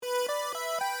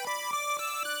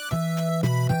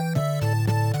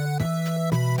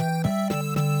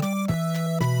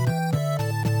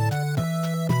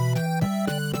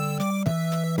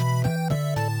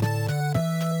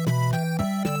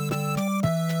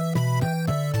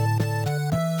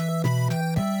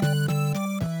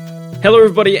Hello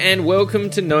everybody and welcome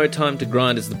to No Time to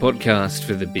Grind as the podcast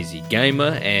for the busy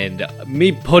gamer and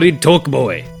me potty talk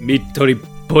boy, me potty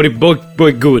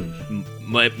boy good,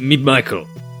 me Michael.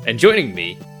 And joining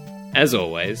me, as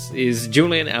always, is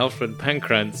Julian Alfred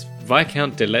Pankranz,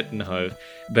 Viscount de Lettenhove,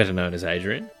 better known as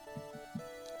Adrian.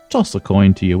 Toss a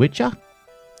coin to your Witcher.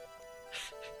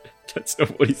 That's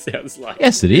not what he sounds like.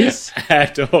 Yes, it is.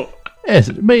 At all. Yes,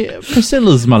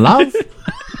 Priscilla's my love.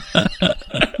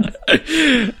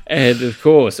 And of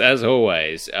course, as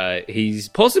always, he's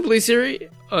possibly Siri.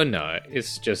 Oh no,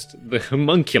 it's just the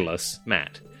homunculus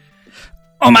Matt.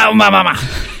 Oh my.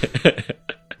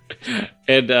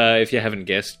 And if you haven't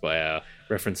guessed by our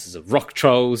references of rock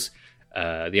trolls,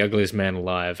 The Ugliest Man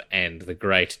Alive, and The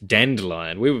Great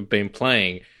Dandelion, we've been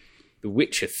playing The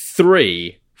Witcher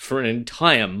 3 for an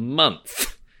entire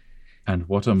month. And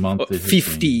what a month it has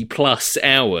 50 plus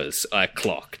hours I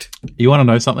clocked. You want to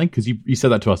know something? Because you said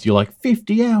that to us. You're like,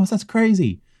 50 hours? That's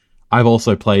crazy. I've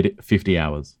also played 50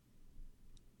 hours.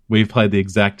 We've played the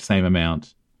exact same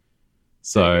amount.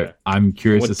 So I'm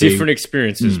curious to see what different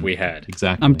experiences we had.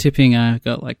 Exactly. I'm tipping I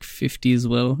got like 50 as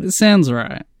well. It sounds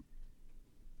right.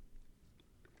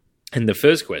 And the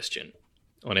first question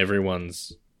on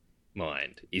everyone's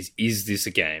mind is this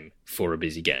a game for a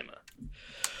busy gamer?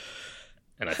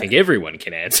 And I think everyone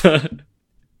can answer.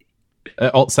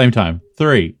 Same time.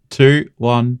 3, 2,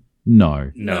 1,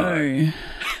 no. No.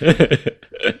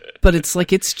 But it's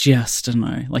like, it's just a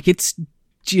no. Like, it's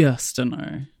just a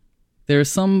no.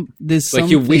 There's some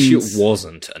like you wish it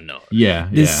wasn't a no. Yeah,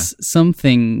 There's some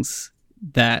things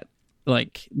that,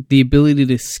 like, the ability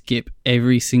to skip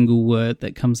every single word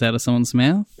that comes out of someone's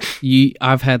mouth.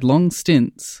 I've had long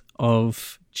stints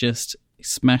of just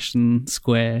smash and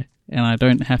square, and I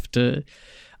don't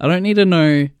need to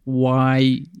know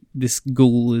why this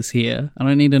ghoul is here. I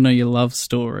don't need to know your love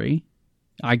story.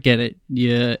 I get it.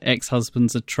 Your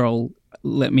ex-husband's a troll.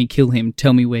 Let me kill him.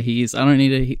 Tell me where he is. I don't need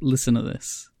to listen to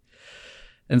this.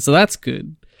 And so that's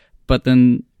good. But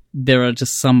then there are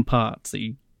just some parts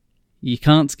that you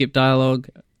can't skip dialogue,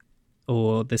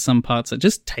 or there's some parts that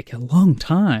just take a long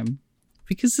time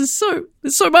because there's so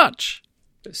much.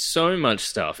 There's so much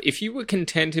stuff. If you were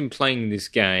content in playing this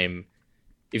game,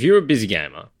 if you're a busy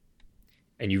gamer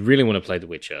and you really want to play The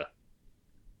Witcher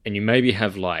and you maybe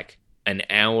have like an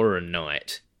hour a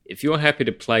night, if you're happy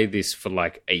to play this for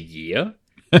like a year,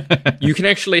 you can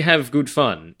actually have good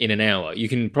fun in an hour. You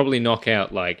can probably knock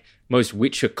out like most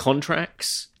Witcher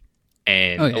contracts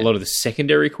and a lot of the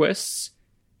secondary quests.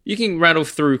 You can rattle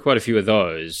through quite a few of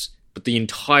those, but the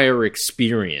entire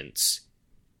experience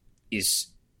is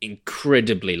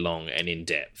incredibly long and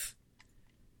in-depth.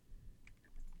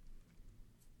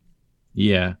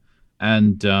 Yeah.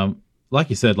 And like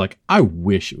you said, like, I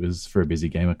wish it was for a busy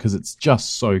gamer because it's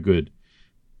just so good.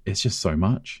 It's just so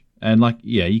much. And like,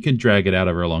 yeah, you can drag it out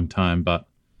over a long time, but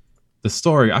the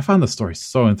story, I find the story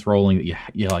so enthralling that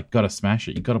you like got to smash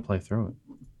it. You got to play through it.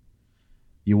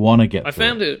 You want to get I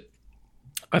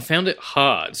found it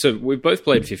hard. So we've both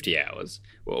played 50 hours.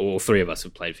 Well, all three of us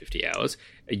have played 50 hours.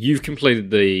 You've completed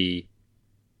the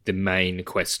main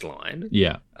quest line.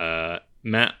 Yeah.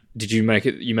 Matt, did you make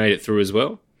it? You made it through as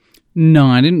well? No,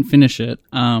 I didn't finish it.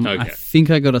 Okay. I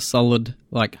think I got a solid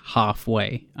like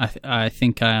halfway. I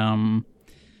think because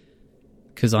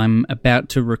I'm about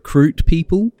to recruit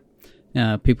people.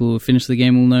 People who finish the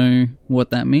game will know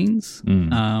what that means.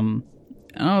 And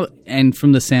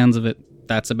from the sounds of it,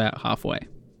 that's about halfway.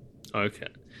 Okay.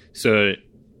 So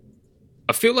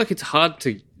I feel like it's hard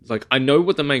to like. I know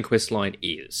what the main quest line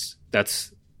is.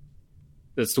 That's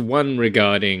the one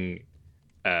regarding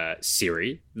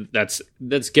Ciri. That's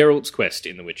Geralt's quest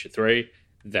in The Witcher 3.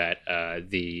 That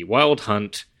the Wild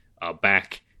Hunt are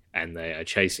back and they are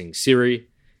chasing Ciri,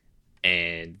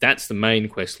 and that's the main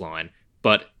quest line.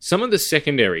 But some of the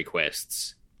secondary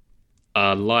quests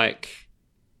are like,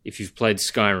 if you've played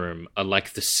Skyrim, are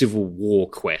like the Civil War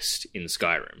quest in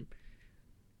Skyrim,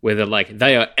 where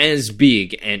they are as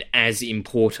big and as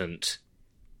important,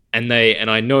 and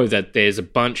I know that there's a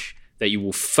bunch that you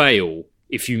will fail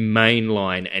if you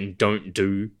mainline and don't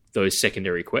do those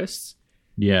secondary quests.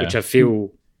 Yeah. Which I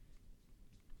feel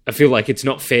like it's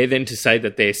not fair then to say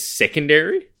that they're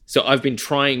secondary. So I've been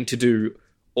trying to do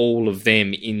all of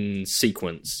them in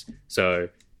sequence. So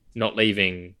not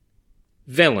leaving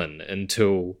Velen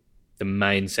until the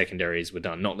main secondaries were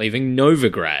done. Not leaving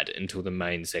Novigrad until the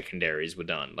main secondaries were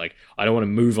done. Like, I don't want to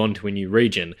move on to a new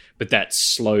region, but that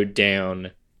slowed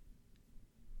down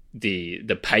the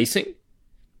pacing.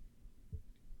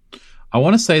 I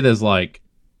want to say there's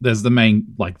the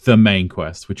main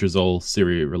quest, which is all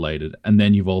Ciri related, and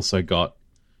then you've also got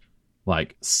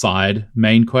like side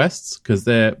main quests because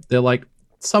they're like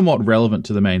somewhat relevant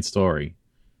to the main story.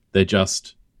 They're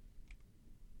just,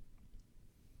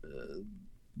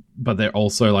 but they're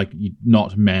also like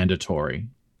not mandatory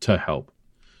to help.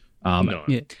 No.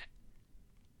 Yeah.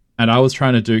 And I was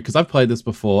trying to do, because I've played this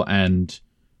before, and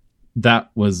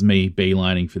that was me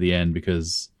beelining for the end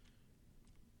because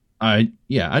I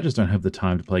just don't have the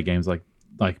time to play games like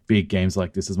big games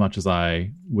like this as much as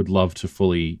I would love to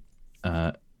fully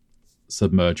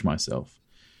submerge myself.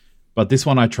 But this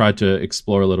one I tried to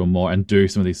explore a little more and do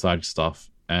some of these side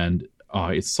stuff, and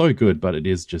it's so good, but it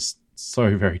is just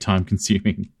so very time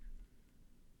consuming.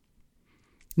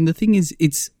 And the thing is,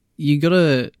 you got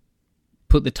to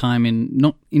put the time in,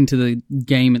 not into the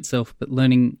game itself, but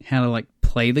learning how to like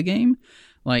play the game.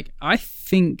 Like, I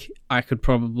think I could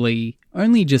probably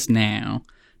only just now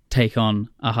take on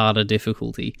a harder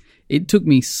difficulty. It took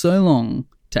me so long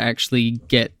to actually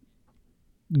get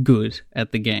good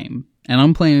at the game, and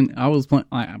I was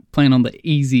playing on the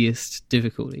easiest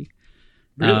difficulty.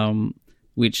 Really?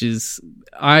 Which is,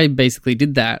 I basically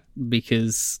did that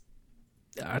because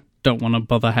I don't want to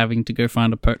bother having to go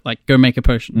find go make a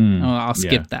potion. I'll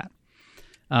skip that.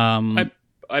 I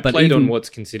but played on even- what's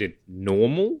considered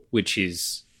normal, which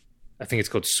is, I think it's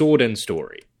called Sword and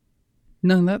Story.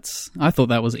 No, I thought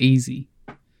that was easy.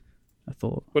 I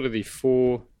thought. What are the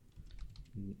 4?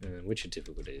 Which are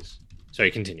difficulties?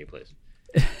 Sorry, continue, please.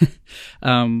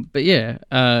 But yeah,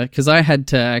 because I had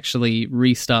to actually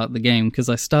restart the game because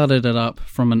I started it up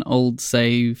from an old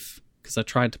save because I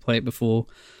tried to play it before.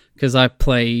 Because I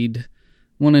played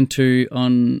 1 and 2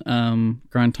 on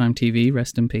Grind Time TV,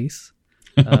 rest in peace.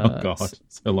 Oh god,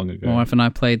 so long ago. My wife and I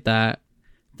played that.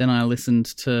 Then I listened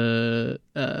to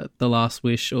The Last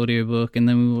Wish audiobook, and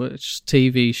then we watched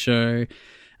TV show.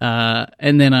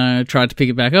 And then I tried to pick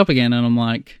it back up again, and I'm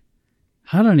like,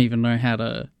 I don't even know how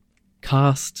to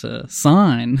cast a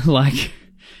sign. Like,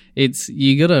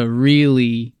 you gotta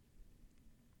really,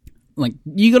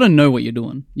 you gotta know what you're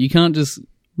doing. You can't just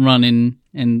run in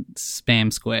and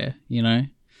spam square, you know?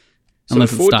 So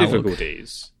Unless the it's 4 Starlog.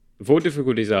 difficulties. The 4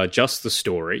 difficulties are just the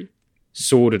story,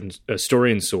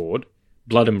 story and sword,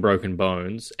 blood and broken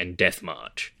bones, and death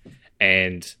march.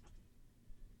 And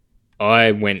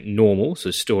I went normal,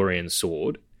 so story and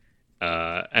sword.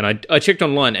 And I checked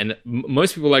online, and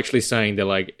most people are actually saying they're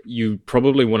like, you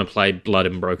probably want to play blood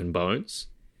and broken bones.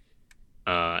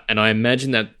 And I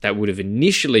imagine that would have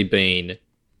initially been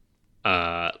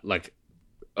like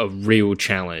a real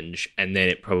challenge, and then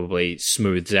it probably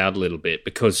smooths out a little bit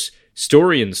because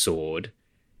story and sword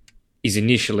is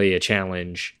initially a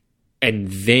challenge, and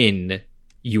then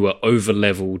you are over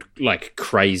leveled like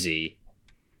crazy.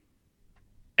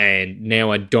 And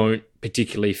now I don't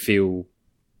particularly feel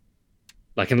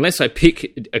like, unless I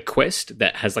pick a quest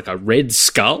that has like a red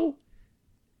skull,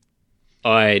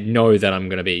 I know that I'm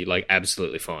going to be like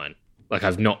absolutely fine. Like,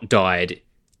 I've not died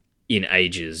in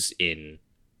ages in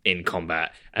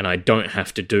combat, and I don't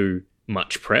have to do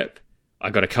much prep. I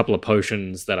got a couple of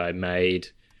potions that I made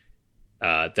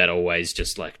that always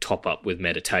just like top up with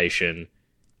meditation.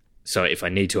 So if I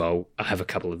need to, I'll have a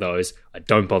couple of those. I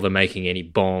don't bother making any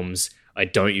bombs. I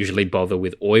don't usually bother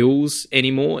with oils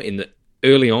anymore.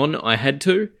 Early on, I had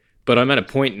to, but I'm at a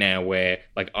point now where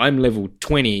like I'm level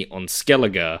 20 on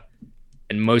Skellige,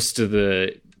 and most of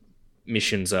the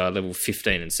missions are level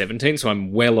 15 and 17, so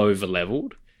I'm well over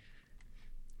leveled.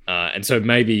 And so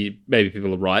maybe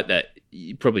people are right that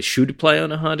you probably should play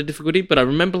on a harder difficulty, but I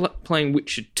remember playing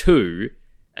Witcher 2,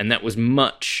 and that was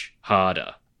much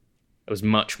harder. It was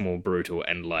much more brutal,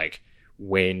 and like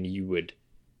when you would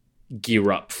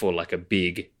gear up for like a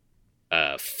big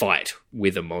fight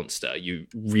with a monster, you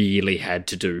really had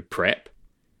to do prep.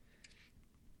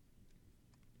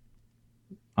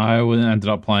 I ended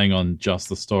up playing on just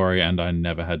the story, and I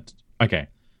never had. Okay,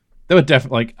 they were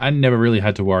definitely like I never really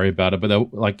had to worry about it, but they were,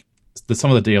 like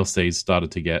some of the DLCs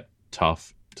started to get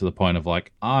tough to the point of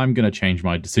like I'm going to change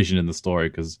my decision in the story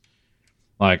because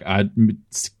like I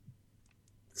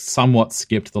somewhat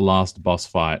skipped the last boss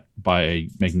fight by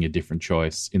making a different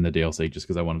choice in the DLC just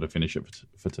because I wanted to finish it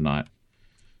for tonight.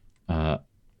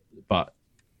 But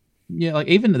yeah, like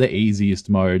even the easiest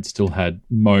mode still had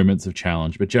moments of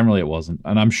challenge, but generally it wasn't.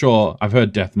 And I'm sure I've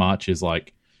heard Death March is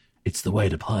like, it's the way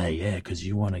to play, yeah, because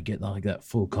you want to get like that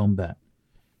full combat.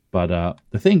 But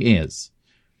the thing is,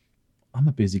 I'm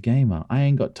a busy gamer. I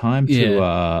ain't got time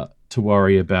to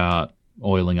worry about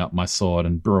oiling up my sword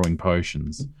and brewing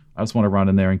potions. I just want to run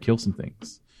in there and kill some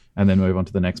things and then move on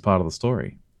to the next part of the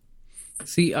story.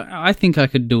 See, I think I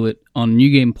could do it on New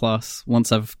Game Plus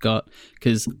once I've got,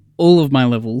 because all of my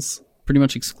levels pretty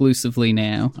much exclusively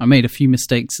now. I made a few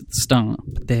mistakes at the start,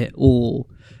 but they're all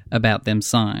about them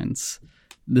signs.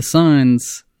 The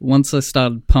signs, once I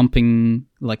started pumping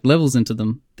like levels into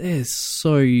them, they're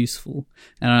so useful.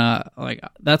 And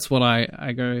that's what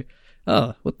I go,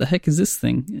 oh, what the heck is this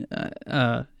thing?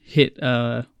 Hit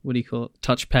what do you call it?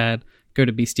 Touchpad. Go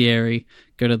to bestiary.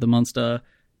 Go to the monster.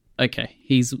 Okay,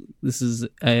 this is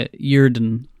a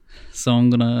Uridan, so I'm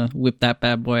gonna whip that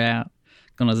bad boy out.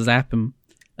 Gonna zap him,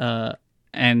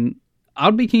 and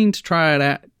I'd be keen to try it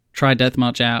out. Try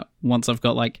Deathmarch out once I've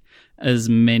got like as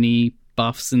many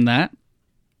buffs in that.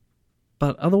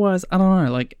 But otherwise, I don't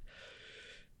know. Like,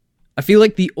 I feel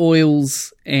like the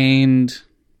oils and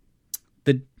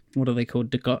the what are they called?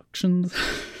 Decoctions.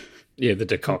 Yeah, the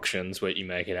decoctions where you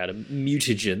make it out of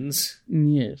mutagens.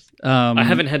 Yes. I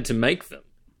haven't had to make them.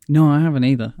 No, I haven't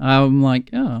either. I'm like,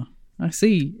 oh, I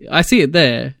see it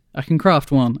there. I can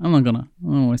craft one. I'm not gonna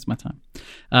waste my time.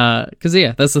 Because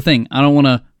yeah, that's the thing. I don't want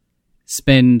to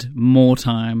spend more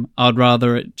time. I'd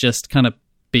rather it just kind of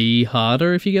be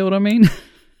harder, if you get what I mean.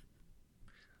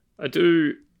 I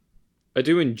do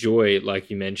enjoy, like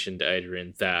you mentioned,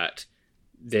 Adrian, that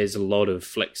there's a lot of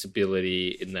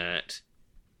flexibility in that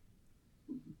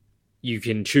you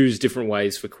can choose different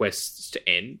ways for quests to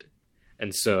end.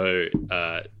 And so,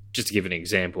 just to give an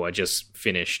example, I just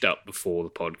finished up before the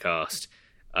podcast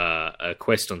a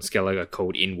quest on Skellige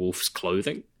called In Wolf's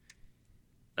Clothing,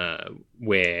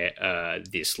 where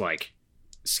this like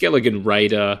Skelligan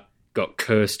raider got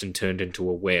cursed and turned into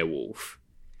a werewolf.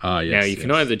 Yes, now you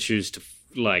can either choose to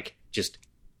like just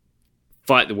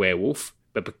fight the werewolf,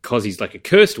 but because he's like a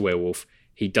cursed werewolf,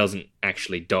 he doesn't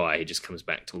actually die. He just comes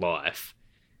back to life.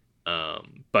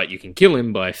 But you can kill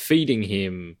him by feeding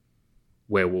him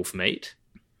werewolf meat,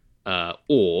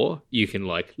 or you can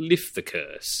like lift the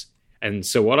curse. And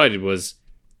so what I did was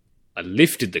I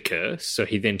lifted the curse, so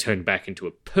he then turned back into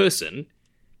a person,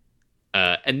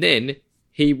 and then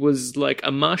he was like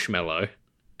a marshmallow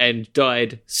and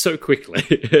died so quickly.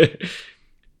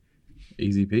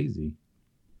 Easy peasy.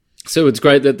 So it's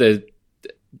great that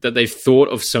they've thought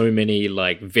of so many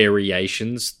like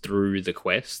variations through the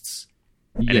quests.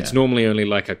 And it's normally only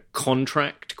like a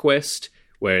contract quest,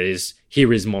 where it is,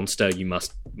 here is monster, you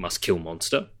must kill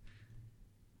monster.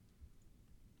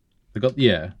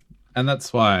 And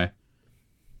that's what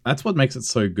makes it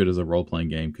so good as a role-playing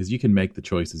game, because you can make the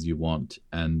choices you want,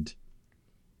 and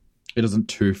it doesn't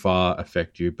too far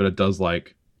affect you, but it does,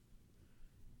 like,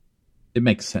 it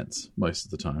makes sense most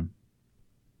of the time.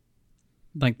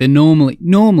 Like, they're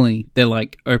normally they're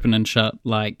like open and shut,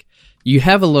 like, you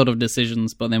have a lot of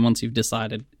decisions, but then once you've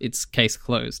decided, it's case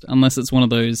closed. Unless it's one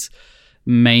of those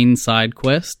main side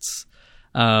quests,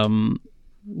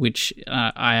 which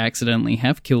I accidentally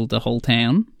have killed a whole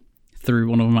town through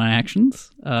one of my actions.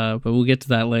 But we'll get to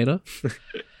that later.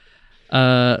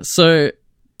 So,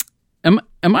 am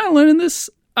I alone in this?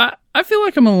 I feel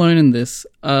like I'm alone in this.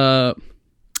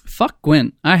 Fuck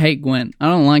Gwent. I hate Gwent. I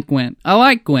don't like Gwent. I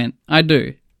like Gwent. I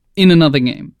do. In another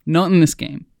game. Not in this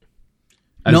game.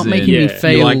 Not making me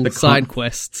fail like side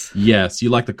quests. Yes, you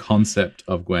like the concept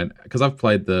of Gwent. Because I've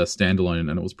played the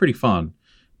standalone and it was pretty fun.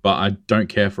 But I don't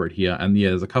care for it here. And yeah,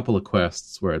 there's a couple of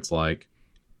quests where it's like,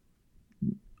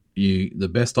 the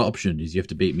best option is you have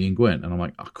to beat me in Gwent. And I'm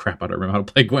like, oh crap, I don't remember how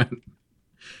to play Gwent.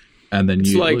 And then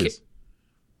you lose.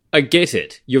 I get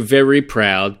it. You're very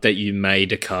proud that you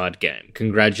made a card game.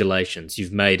 Congratulations,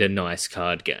 you've made a nice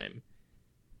card game.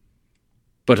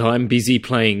 But I'm busy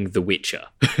playing The Witcher.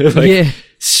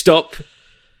 Stop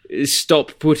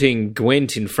putting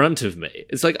Gwent in front of me.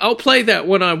 It's like, I'll play that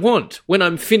when I want. When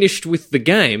I'm finished with the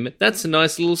game, that's a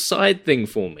nice little side thing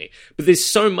for me. But there's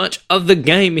so much other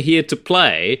game here to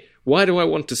play. Why do I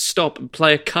want to stop and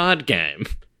play a card game?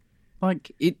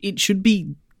 Like, it should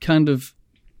be kind of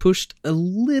pushed a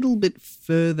little bit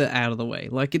further out of the way.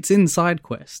 Like, it's in side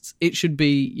quests. It should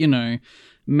be,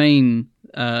 main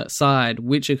side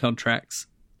Witcher contracts,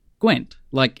 Gwent.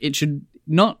 Like, it should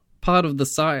not part of the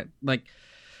side. Like,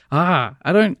 I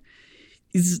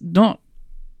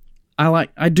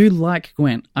do like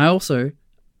Gwent.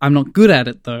 I'm not good at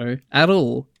it though, at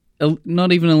all.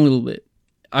 Not even a little bit.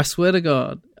 I swear to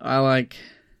God, I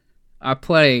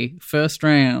play first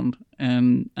round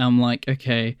and I'm like,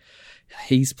 okay,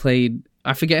 he's played,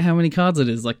 I forget how many cards it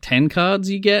is, like 10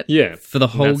 cards you get for the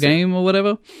whole game or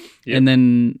whatever. Yep. And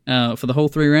then for the whole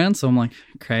 3 rounds. So I'm like,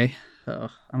 okay,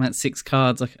 I'm at 6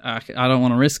 cards. Like, I don't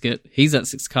want to risk it. He's at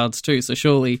 6 cards too. So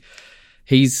surely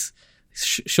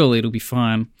it'll be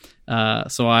fine.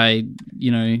 So I,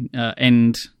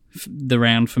 end the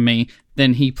round for me.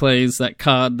 Then he plays that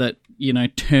card that,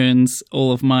 turns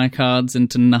all of my cards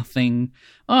into nothing.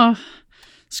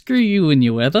 screw you and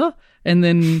your weather. And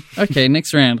then, okay,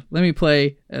 next round, let me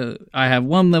play. I have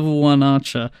one level 1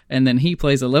 archer, and then he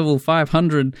plays a level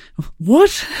 500.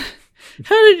 What?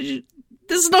 How did you?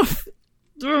 This is not.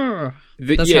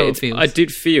 That's how it feels. I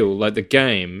did feel like the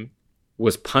game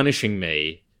was punishing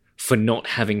me for not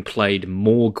having played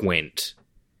more Gwent.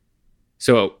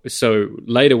 So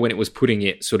later, when it was putting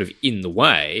it sort of in the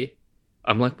way,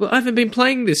 I'm like, well, I haven't been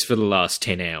playing this for the last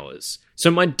 10 hours,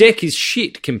 so my deck is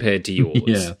shit compared to yours.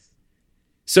 Yeah.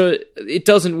 So it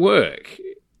doesn't work.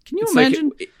 Can you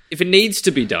imagine? Like, if it needs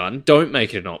to be done, don't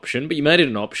make it an option, but you made it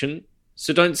an option,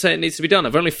 so don't say it needs to be done.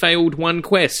 I've only failed one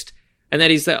quest, and that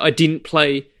is that I didn't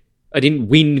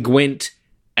win Gwent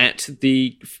at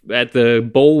the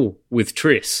ball with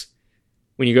Triss.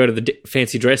 When you go to the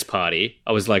fancy dress party,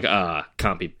 I was like,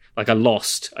 can't be. Like, I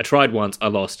lost. I tried once, I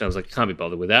lost, and I was like, can't be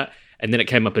bothered with that. And then it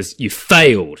came up as, you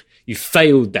failed. You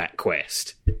failed that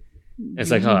quest. And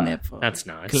it's like, that's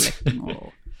nice.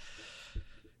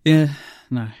 Yeah,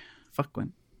 no. Fuck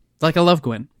Gwent. Like, I love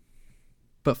Gwent.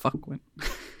 But fuck Gwent.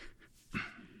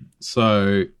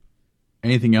 So,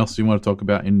 anything else you want to talk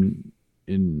about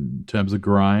in terms of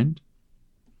grind?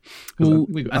 Well,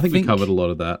 I think we covered a lot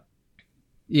of that.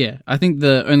 Yeah, I think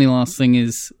the only last thing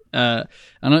is, I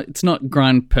know it's not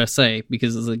grind per se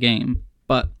because it's a game,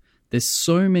 but there's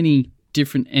so many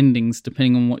different endings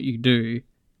depending on what you do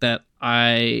that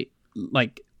I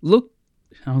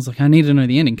was like, I need to know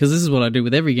the ending, because this is what I do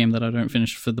with every game that I don't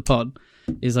finish for the pod,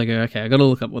 is I go, okay, I got to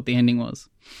look up what the ending was.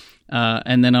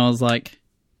 And then I was like,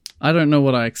 I don't know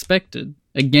what I expected.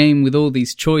 A game with all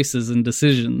these choices and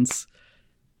decisions,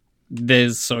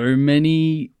 there's so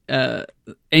many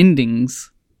endings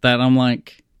that I'm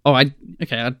like, I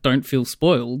don't feel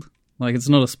spoiled. Like, it's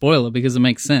not a spoiler because it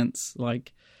makes sense.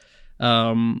 Like,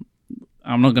 I don't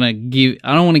want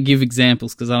to give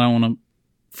examples because I don't want to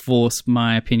force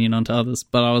my opinion onto others,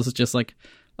 but I was just like,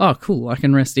 oh, cool, I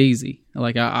can rest easy.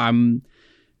 Like, I'm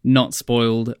not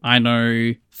spoiled. I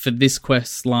know for this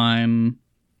quest line,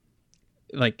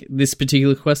 like this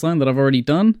particular quest line that I've already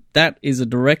done, that is a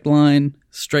direct line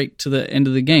straight to the end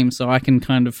of the game, so I can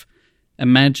kind of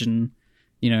imagine,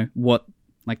 what,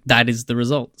 like, that is the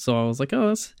result. So I was like, oh,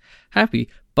 that's happy.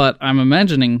 But I'm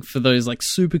imagining for those, like,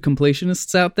 super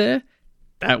completionists out there,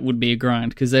 that would be a grind,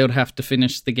 because they would have to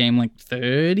finish the game like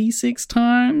 36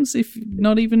 times, if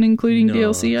not even including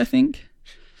DLC, I think.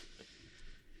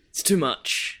 It's too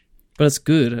much. But it's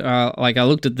good. I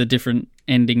looked at the different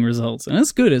ending results, and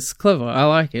it's good. It's clever. I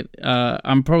like it.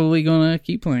 I'm probably going to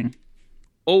keep playing.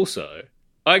 Also,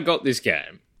 I got this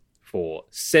game for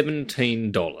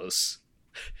 $17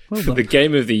 for the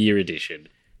Game of the Year edition.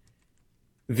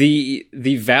 The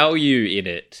value in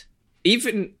it,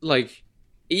 even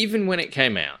when it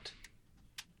came out,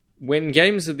 when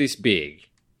games are this big,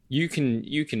 you can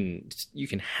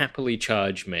happily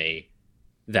charge me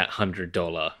that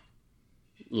 $100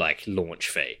 like launch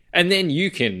fee, and then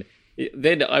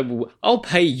I'll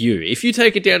pay you if you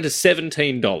take it down to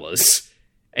 $17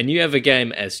 and you have a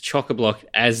game as chock-a-block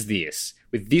as this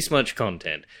with this much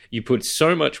content. You put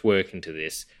so much work into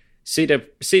this.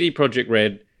 CD Projekt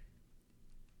Red,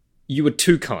 you were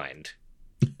too kind.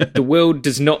 The world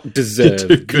does not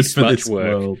deserve this much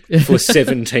work for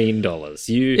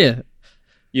 $17.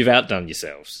 You've outdone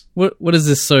yourselves. What is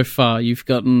this so far? You've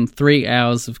gotten 3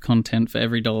 hours of content for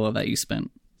every dollar that you spent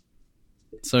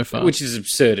so far, which is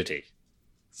absurdity.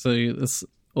 So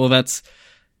that's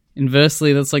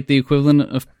inversely, that's like the equivalent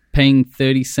of paying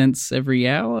 30 cents every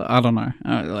hour. I don't know.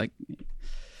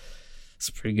 It's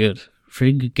pretty good.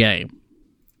 Pretty good game.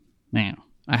 Now,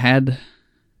 I had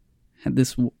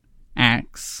this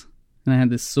axe and I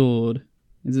had this sword.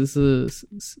 Is this a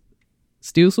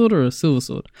steel sword or a silver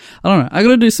sword? I don't know. I got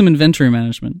to do some inventory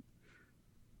management.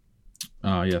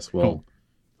 Yes. Well,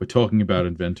 we're talking about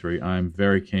inventory. I'm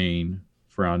very keen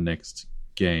for our next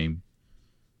game.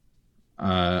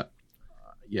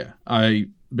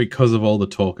 Because of all the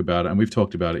talk about it, and we've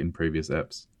talked about it in previous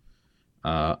eps.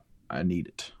 I need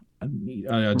it.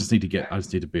 I just need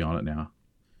to be on it now.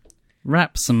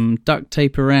 Wrap some duct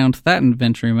tape around that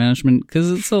inventory management, because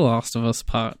it's The Last of Us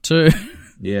Part 2.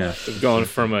 Yeah. We've gone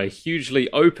from a hugely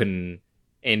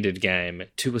open-ended game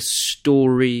to a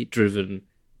story-driven,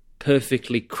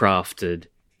 perfectly crafted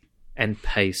and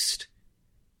paced,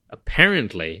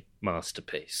 apparently,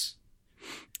 masterpiece.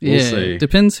 We'll see.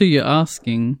 Depends who you're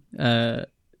asking.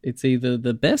 It's either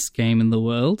the best game in the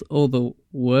world or the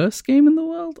worst game in the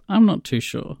world. I'm not too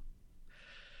sure.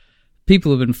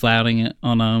 People have been flouting it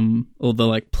on all the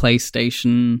like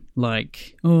PlayStation,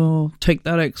 like, oh, take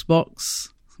that Xbox.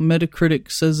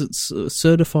 Metacritic says it's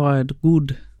certified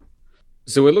good.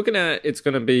 So we're looking at it's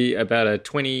going to be about a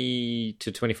 20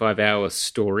 to 25 hour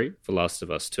story for Last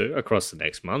of Us 2 across the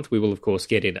next month. We will, of course,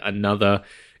 get in another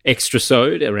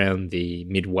extra-sode around the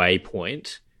midway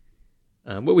point,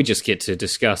 where we just get to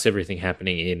discuss everything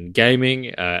happening in gaming,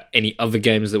 any other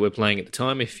games that we're playing at the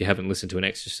time. If you haven't listened to an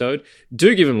extra-sode,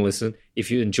 do give them a listen if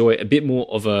you enjoy a bit more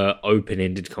of a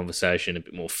open-ended conversation, a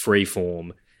bit more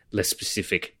free-form, less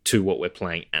specific to what we're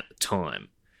playing at the time.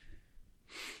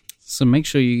 So make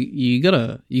sure you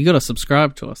gotta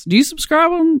subscribe to us. Do you subscribe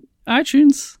on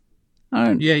iTunes? I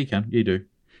don't. Yeah, you can. You do.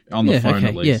 On the phone,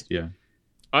 at least, yeah.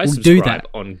 I We'll subscribe do that.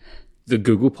 on the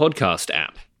Google Podcast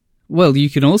app. Well, you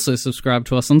can also subscribe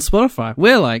to us on Spotify.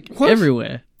 We're like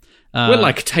everywhere. We're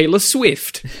like Taylor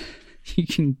Swift. You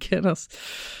can get us.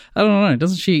 I don't know.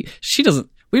 Doesn't she? She doesn't.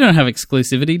 We don't have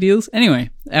exclusivity deals. Anyway,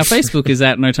 our Facebook is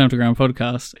at No Time to Grind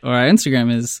Podcast, or our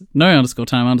Instagram is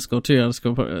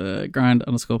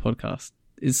no_time_2_grind_podcast.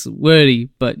 It's wordy,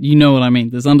 but you know what I mean.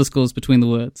 There's underscores between the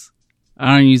words.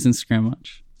 I don't use Instagram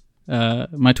much.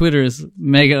 My Twitter is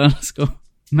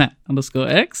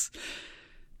mega_Matt_X.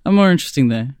 I'm more interesting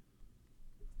there.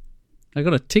 I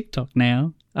got a TikTok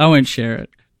now. I won't share it.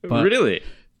 But Really?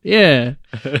 yeah,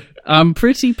 I'm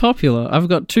pretty popular. I've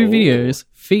got 2 videos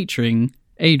featuring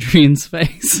Adrian's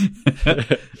face.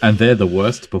 And they're the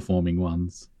worst performing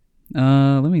ones.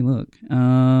 Let me look.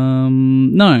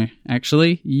 No,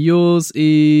 actually, yours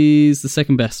is the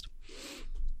second best.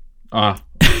 The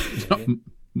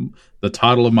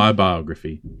title of my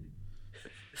biography.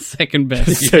 Second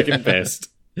best. Second best.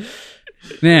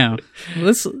 Now,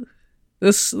 let's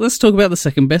talk about the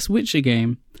second best Witcher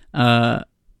game. So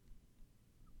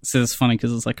it's funny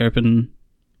because it's like open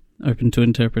to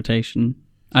interpretation.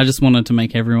 I just wanted to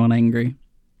make everyone angry.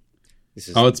 This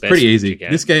is It's the pretty best easy. Witcher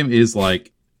game. This game is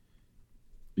like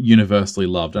universally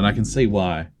loved, and I can see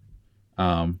why.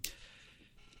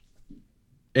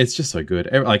 It's just so good.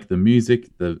 Like the music,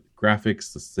 the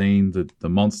graphics, the scene, the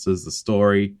monsters, the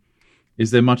story.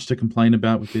 Is there much to complain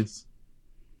about with this?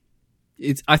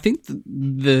 I think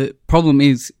the problem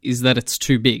is that it's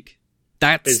too big.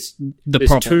 That's the There's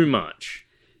problem. too much.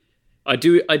 I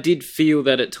did feel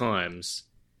that at times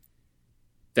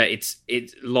that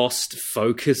it lost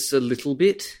focus a little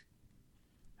bit.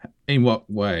 In what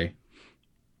way?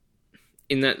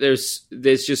 In that there's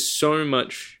just so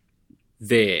much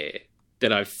there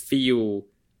that I feel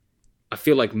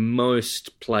like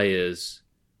most players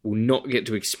will not get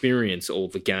to experience all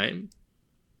the game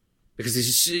because it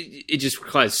just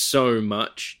requires so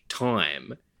much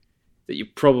time that you're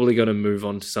probably going to move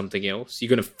on to something else. You're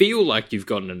going to feel like you've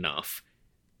gotten enough,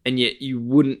 and yet you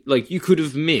wouldn't. Like, you could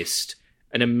have missed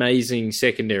an amazing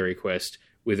secondary quest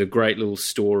with a great little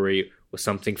story or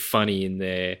something funny in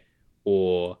there,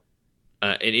 or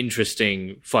an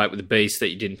interesting fight with a beast that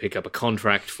you didn't pick up a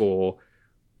contract for,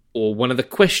 or one of the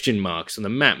question marks on the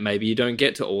map. Maybe you don't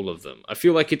get to all of them. I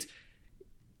feel like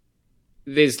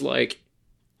there's like,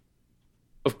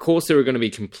 of course there are going to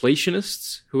be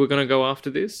completionists who are going to go after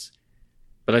this,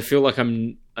 but I feel like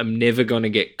I'm never going to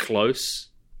get close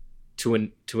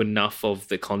to enough of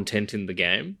the content in the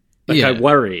game. Like, Yeah. I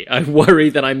worry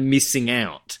that I'm missing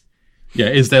out. Yeah,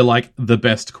 is there like the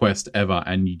best quest ever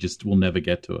and you just will never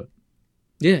get to it?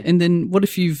 Yeah, and then what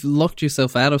if you've locked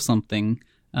yourself out of something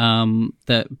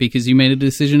that because you made a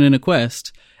decision in a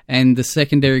quest, and the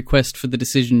secondary quest for the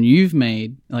decision you've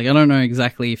made, like, I don't know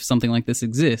exactly if something like this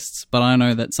exists, but I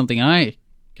know that something I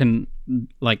can,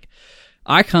 like,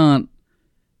 I can't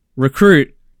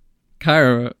recruit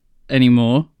Kyra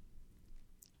anymore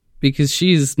because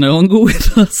she's no longer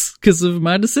with us because of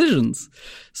my decisions.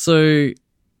 So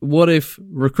what if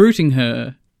recruiting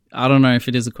her, I don't know if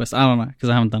it is a quest, I don't know because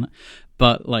I haven't done it,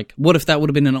 but like, what if that would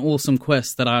have been an awesome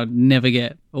quest that I'd never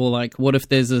get? Or like, what if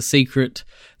there's a secret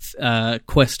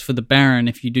quest for the Baron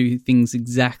if you do things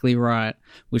exactly right,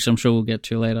 which I'm sure we'll get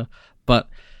to later. But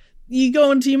you go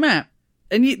into your map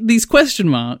and these question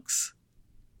marks,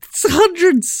 it's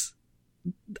hundreds.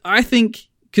 I think,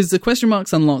 because the question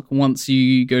marks unlock once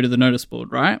you go to the notice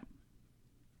board, right?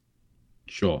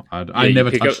 Sure. I you never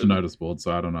pick touched up- the notice board,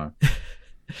 so I don't know.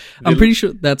 I'm pretty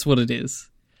sure that's what it is.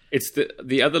 It's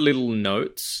the other little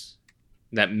notes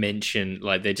that mention,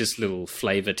 like, they're just little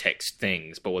flavor text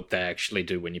things, but what they actually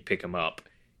do when you pick them up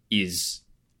is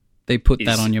They put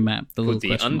that Is on your map, the little put the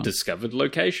question mark. undiscovered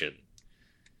location.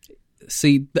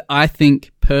 See, I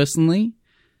think personally,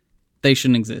 they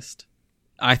shouldn't exist.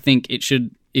 I think it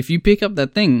should. If you pick up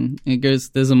that thing, it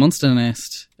goes, there's a monster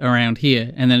nest around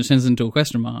here, and then it turns into a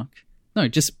question mark. No,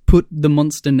 just put the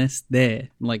monster nest there.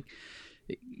 Like,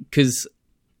 because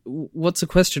what's a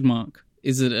question mark?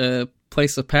 Is it a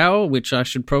place of power, which I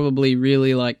should probably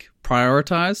really like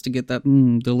prioritize to get that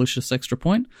delicious extra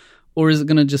point? Or is it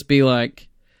going to just be like,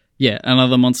 yeah,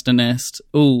 another monster nest,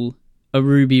 ooh, a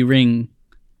ruby ring,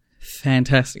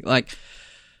 fantastic. Like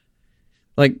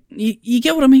you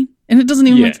get what I mean? And it doesn't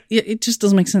even it just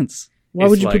doesn't make sense. Why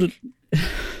would you put it...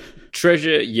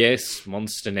 Treasure, yes.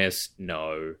 Monster nest,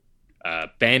 no.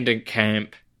 Bandit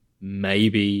camp,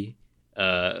 maybe.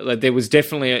 Like there was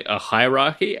definitely a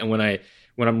hierarchy, and when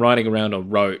I'm riding around on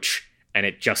Roach and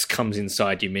it just comes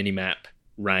inside your minimap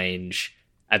range,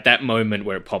 at that moment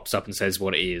where it pops up and says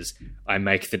what it is, I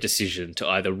make the decision to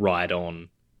either ride on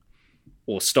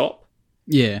or stop.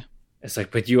 Yeah. It's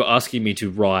like, but you're asking me to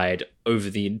ride over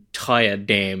the entire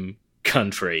damn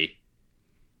country.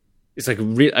 It's like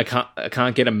I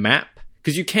can't get a map,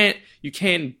 because you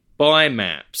can buy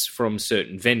maps from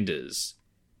certain vendors,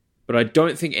 but I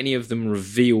don't think any of them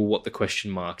reveal what the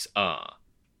question marks are.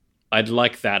 I'd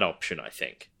like that option, I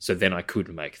think, so then I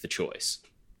could make the choice.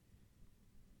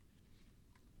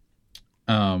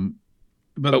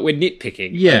 But we're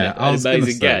nitpicking. Yeah, an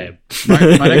amazing game.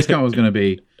 My next comment was going to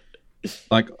be,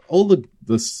 like, all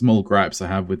the small gripes I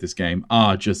have with this game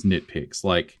are just nitpicks.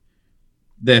 Like,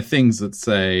 they're things that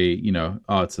say, you know,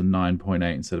 oh, it's a 9.8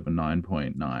 instead of a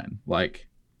 9.9. Like,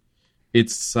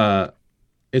 it's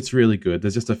really good.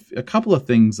 There's just a couple of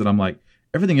things that I'm like,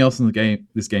 everything else in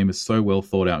this game is so well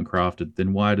thought out and crafted,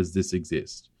 then why does this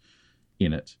exist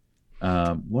in it?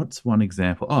 What's one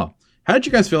example? Oh, how did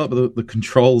you guys feel about the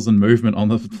controls and movement on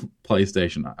the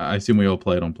PlayStation? I assume we all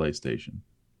played on PlayStation.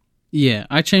 Yeah,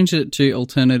 I changed it to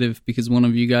alternative because one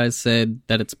of you guys said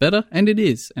that it's better, and it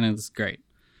is, and it's great.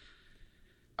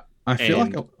 I feel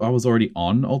like I was already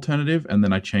on alternative, and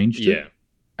then I changed it,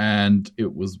 and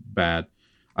it was bad.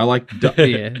 I like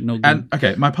yeah, no good. And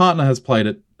okay, my partner has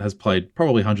played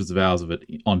probably hundreds of hours of it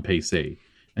on PC,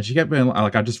 and she kept being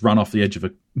like, I just run off the edge of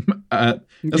a.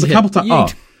 There's a couple times. Oh,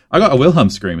 I got a Wilhelm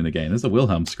scream in the game. There's a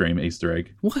Wilhelm scream Easter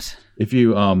egg. What? If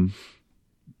you I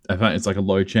find it's like a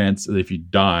low chance that if you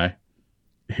die,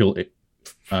 he'll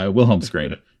Wilhelm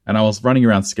scream. And I was running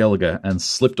around Skellige and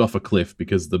slipped off a cliff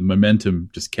because the momentum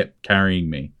just kept carrying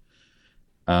me.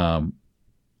 And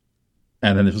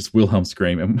then there was Wilhelm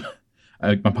scream, and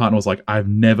my partner was like, "I've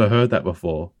never heard that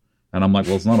before." And I'm like,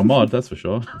 "Well, it's not a mod, that's for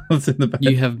sure." It's in the back.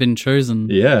 You have been chosen.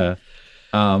 Yeah.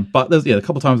 But there's a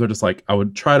couple times where just like I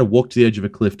would try to walk to the edge of a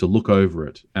cliff to look over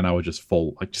it, and I would just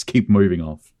fall, like just keep moving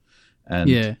off.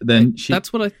 And then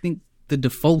that's what I think the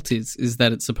default is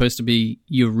that it's supposed to be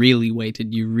you're really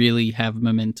weighted, you really have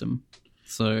momentum.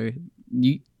 So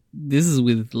this is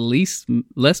with less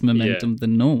momentum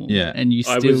than normal. Yeah. And you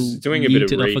still I was doing a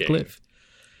bit of reading. Off a cliff.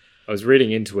 I was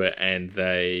reading into it, and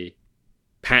they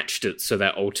patched it so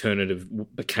that alternative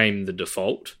became the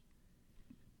default.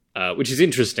 Which is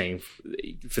interesting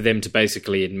for them to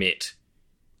basically admit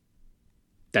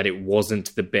that it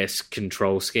wasn't the best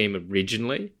control scheme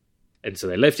originally. And so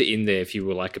they left it in there if you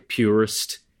were like a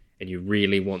purist and you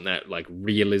really want that like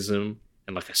realism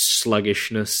and like a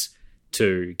sluggishness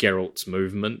to Geralt's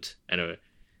movement. And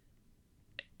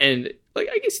like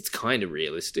I guess it's kind of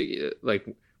realistic. Like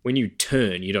when you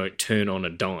turn, you don't turn on a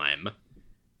dime.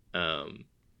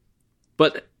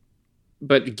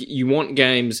 But you want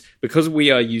games, because we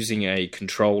are using a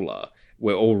controller,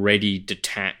 we're already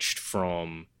detached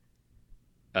from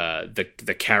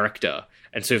the character.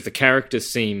 And so if the character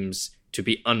seems to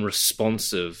be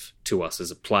unresponsive to us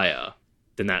as a player,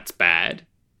 then that's bad.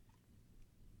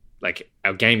 Like,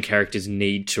 our game characters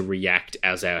need to react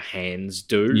as our hands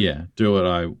do. Yeah, do what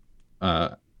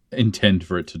I intend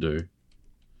for it to do.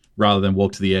 Rather than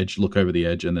walk to the edge, look over the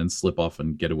edge, and then slip off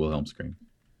and get a Wilhelm scream.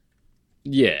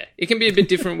 Yeah, it can be a bit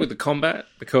different with the combat,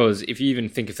 because if you even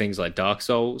think of things like Dark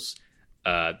Souls,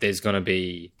 there's going to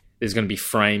be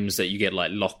frames that you get like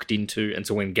locked into, and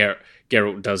so when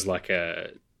Geralt does like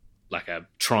a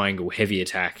triangle heavy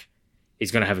attack, he's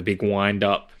going to have a big wind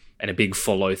up and a big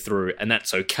follow through, and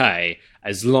that's okay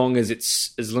as long as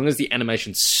the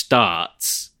animation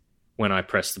starts when I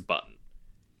press the button.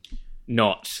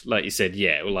 Not, like you said,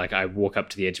 like I walk up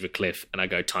to the edge of a cliff and I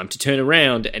go, time to turn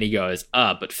around, and he goes,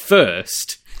 but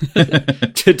first,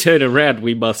 to turn around,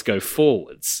 we must go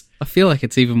forwards. I feel like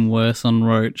it's even worse on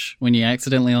Roach when you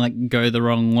accidentally like go the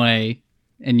wrong way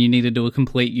and you need to do a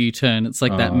complete U-turn. It's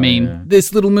like that meme. Yeah.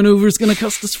 This little maneuver is going to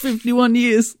cost us 51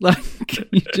 years. Like,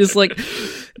 you just like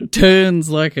turns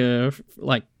like a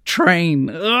train.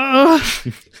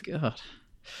 Ugh. God.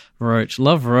 Roach.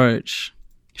 Love Roach.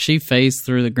 She phased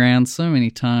through the ground so many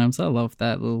times. I love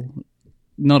that little...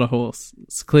 Not a horse.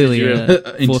 It's clearly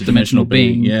a fourth-dimensional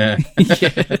being. Yeah.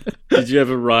 Yeah. Did you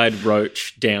ever ride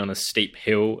Roach down a steep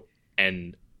hill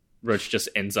and Roach just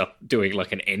ends up doing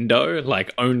like an endo,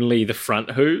 like only the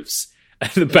front hooves.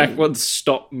 And the back ones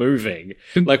stop moving.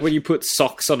 Like when you put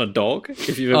socks on a dog,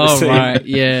 if you've ever seen. Oh, right,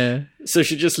 yeah. So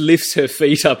she just lifts her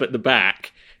feet up at the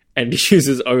back and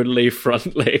uses only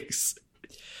front legs.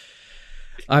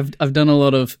 I've done a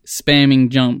lot of spamming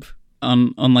jump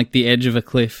on like the edge of a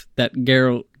cliff that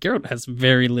Geralt has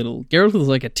very little. Geralt is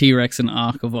like a T-Rex in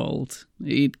Ark of old.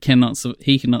 He cannot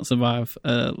survive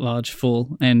a large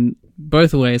fall, and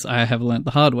both ways I have learnt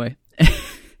the hard way.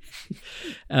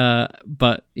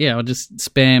 But yeah, I'll just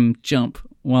spam jump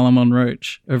while I'm on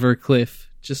Roach over a cliff.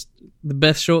 Just the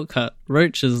best shortcut.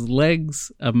 Roach's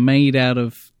legs are made out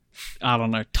of, I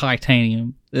don't know,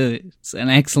 titanium. It's an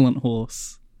excellent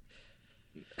horse.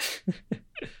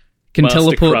 Can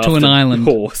teleport to an island.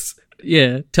 Horse.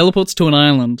 Yeah, teleports to an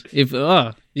island. If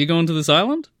you're going to this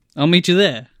island, I'll meet you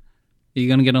there. Are you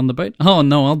going to get on the boat? Oh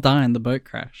no, I'll die in the boat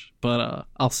crash, but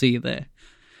I'll see you there.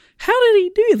 How did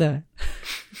he do that?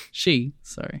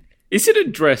 Sorry. Is it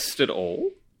addressed at all?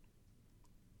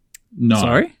 No,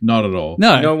 Sorry? not at all.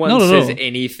 No one not at says all.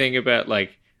 anything about,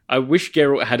 like, I wish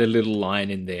Geralt had a little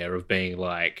line in there of being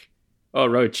like, oh,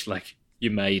 Roach, like, you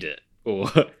made it.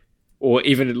 Or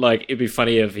even, like, it'd be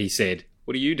funny if he said,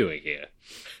 what are you doing here?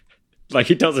 Like,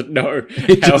 he doesn't know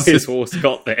how his horse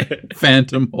got there.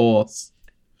 Phantom horse.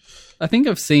 I think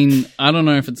I've seen, I don't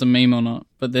know if it's a meme or not,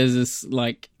 but there's this,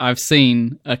 like, I've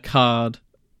seen a card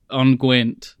on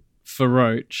Gwent for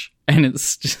Roach, and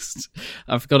it's just,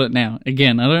 I've got it now.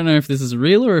 Again, I don't know if this is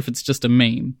real or if it's just a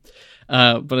meme,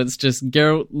 but it's just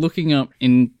Geralt looking up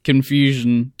in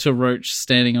confusion to Roach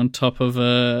standing on top of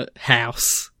a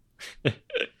house.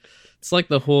 It's like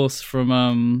the horse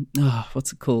from,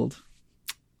 what's it called?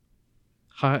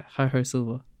 Hi-Ho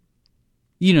Silver.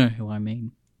 You know who I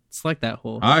mean. It's like that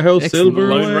horse. Hi-Ho Excellent. Silver.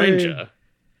 Lone away. Ranger.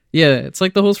 Yeah, it's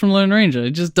like the horse from Lone Ranger.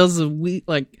 It just does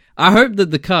like, I hope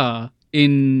that the car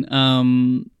in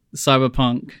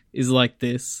Cyberpunk is like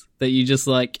this. That you just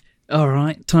like, all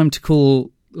right, time to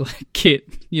call like Kit,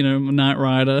 Knight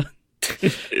Rider.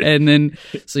 And then,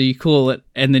 so you call it,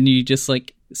 and then you just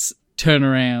like turn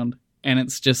around, and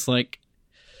it's just like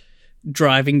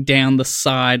driving down the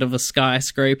side of a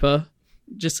skyscraper.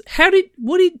 Just,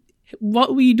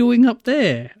 what were you doing up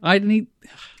there? I need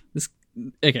this.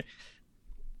 Okay.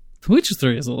 The Witcher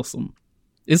 3 is awesome.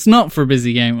 It's not for a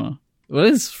busy gamer. Well,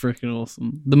 it is freaking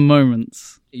awesome. The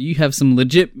moments. You have some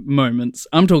legit moments.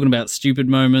 I'm talking about stupid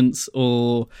moments,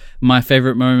 or my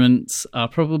favorite moments are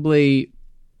probably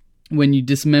when you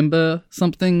dismember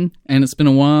something and it's been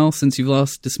a while since you've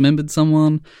last dismembered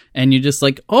someone, and you're just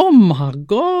like, oh my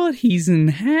god, he's in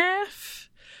half.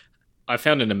 I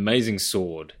found an amazing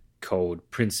sword called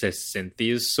Princess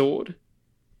Cynthia's Sword,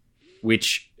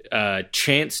 which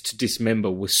chance to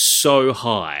dismember was so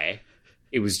high,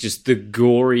 it was just the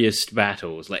goriest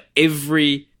battles. Like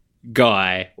every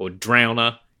guy or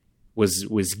drowner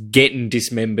was getting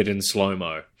dismembered in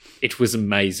slow-mo. It was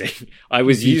amazing. I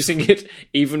was using it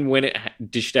even when it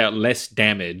dished out less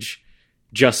damage,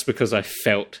 just because I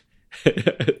felt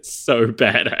so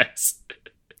badass.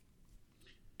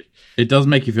 It does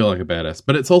make you feel like a badass,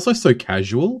 but it's also so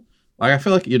casual. Like, I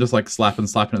feel like you're just like slapping,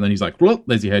 and then he's like, whoop,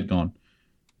 there's your head gone.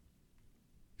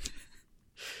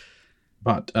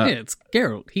 But yeah, it's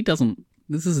Geralt. He doesn't.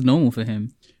 This is normal for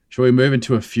him. Shall we move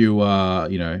into a few,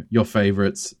 your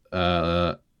favorites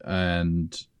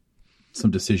and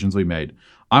some decisions we made?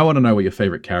 I want to know what your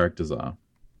favorite characters are.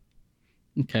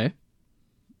 Okay.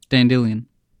 Dandelion.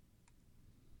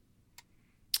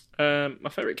 My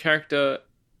favorite character,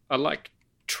 I like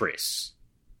Triss.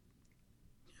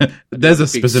 There's a big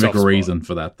specific soft spot. reason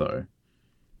for that, though.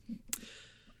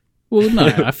 Well, no,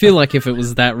 I feel like if it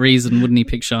was that reason, wouldn't he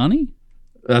pick Shani?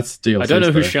 That's DLC. I don't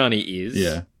know who though. Shani is.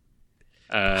 Yeah.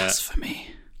 That's for me.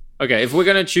 Okay, if we're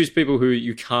going to choose people who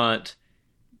you can't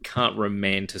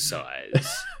romanticize.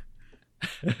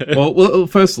 well,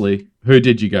 firstly, who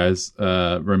did you guys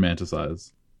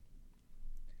romanticize?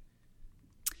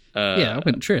 Yeah, I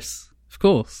went Triss, of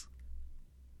course.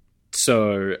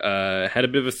 So, had a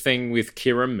bit of a thing with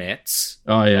Kira Metz.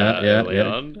 Oh, yeah, early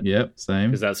on, Yep, same.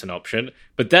 because that's an option.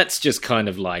 But that's just kind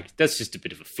of like, that's just a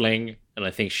bit of a fling. And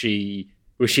I think she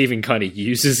even kind of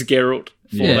uses Geralt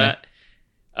for Yeah.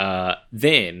 that.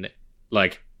 Then,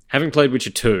 like, having played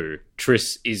Witcher 2,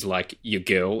 Triss is like your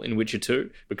girl in Witcher 2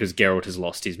 because Geralt has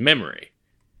lost his memory.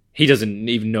 He doesn't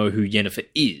even know who Yennefer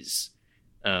is.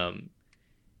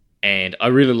 And I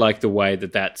really like the way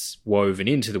that that's woven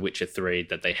into The Witcher 3,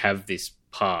 that they have this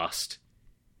past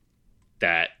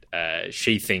that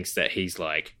she thinks that he's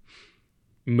like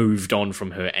moved on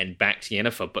from her and back to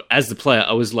Yennefer. But as the player,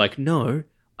 I was like, no,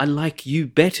 I like you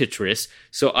better, Triss.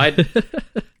 So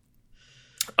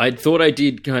I thought I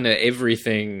did kind of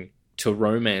everything to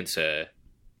romance her,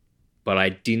 but I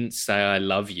didn't say I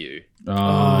love you.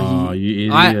 Oh,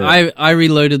 you idiot. I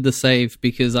reloaded the save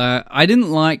because I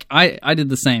didn't like... I did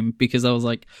the same because I was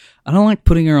like, I don't like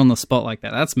putting her on the spot like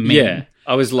that. That's mean. Yeah,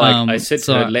 I was like, I said to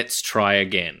so her, let's try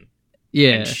again.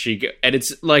 Yeah. And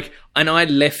it's like, and I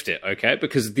left it, okay?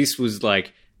 Because this was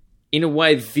like, in a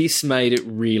way, this made it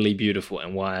really beautiful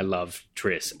and why I love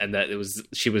Triss. And that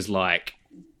she was like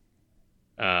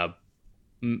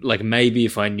maybe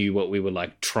if I knew what we were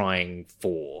like trying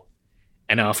for.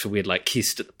 And after we had like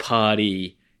kissed at the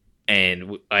party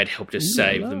and I'd helped her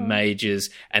save the mages,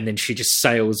 and then she just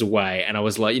sails away. And I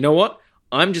was like, you know what?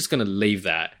 I'm just going to leave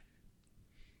that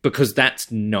because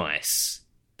that's nice.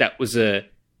 That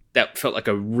felt like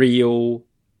a real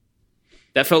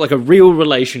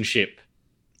relationship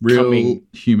Real coming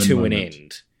human to moment. an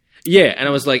end. Yeah, and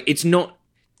I was like, it's not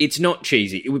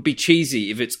cheesy. It would be cheesy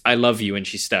if it's I love you and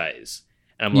she stays.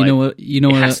 And I'm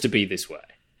it has to be this way.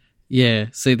 Yeah,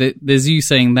 see, there's you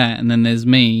saying that, and then there's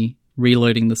me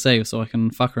reloading the save so I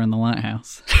can fuck her in the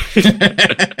lighthouse.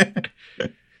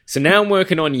 So now I'm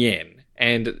working on Yen,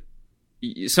 and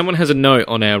someone has a note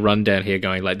on our rundown here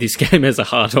going like, this game has a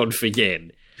hard-on for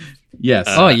Yen. Yes.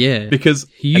 Oh, yeah. Because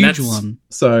Huge one.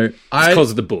 So It's because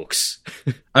of the books.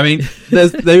 I mean,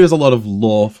 there is a lot of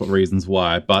lore for reasons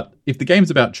why, but if the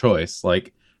game's about choice,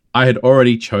 like I had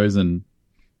already chosen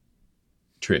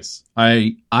Triss.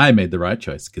 I made the right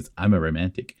choice because I'm a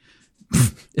romantic,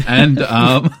 and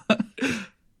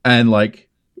like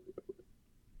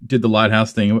did the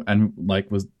lighthouse thing and like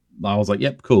I was like,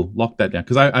 yep, cool, lock that down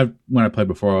because I when I played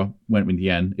before I went with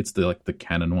Yen, it's the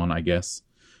canon one, I guess.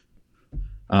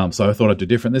 So I thought I'd do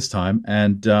different this time,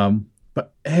 and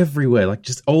but everywhere, like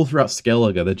just all throughout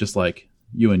Skellige, they're just like,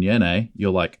 you and Yen,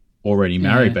 you're like already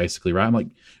married, basically, right? I'm like,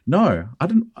 no, I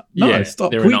didn't. No, Yeah,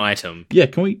 stop. they're an item. Yeah,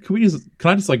 can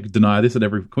I just like deny this at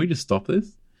every? Can we just stop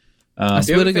this? I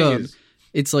swear to God,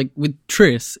 it's like with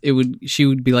Triss, she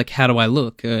would be like, "How do I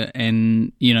look?"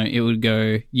 And it would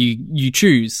go, "You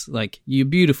choose. Like you're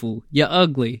beautiful, you're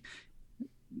ugly."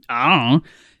 I don't know,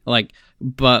 like.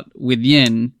 But with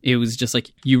Yen, it was just like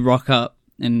you rock up,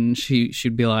 and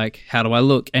she'd be like, "How do I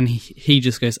look?" And he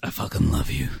just goes, "I fucking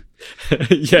love you."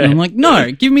 Yeah, and I'm like,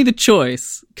 "No, give me the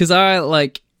choice," because I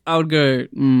would go,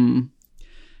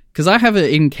 because I have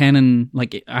it in canon,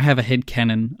 like I have a head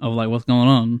canon of like what's going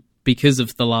on because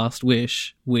of The Last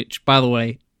Wish, which by the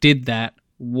way did that.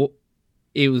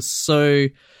 It was so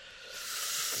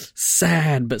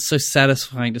sad but so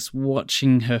satisfying just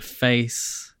watching her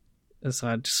face. As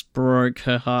I just broke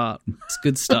her heart. It's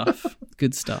good stuff.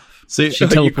 Good stuff. See, she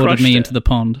teleported me into the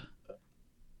pond.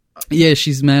 Yeah,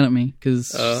 she's mad at me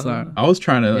because I was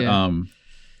trying to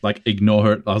ignore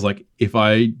her. I was like, if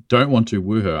I don't want to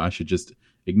woo her, I should just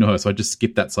ignore her. So I just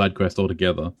skipped that side quest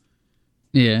altogether.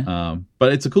 Yeah.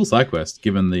 But it's a cool side quest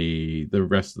given the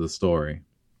rest of the story.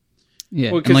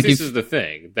 Yeah. Well, because this is the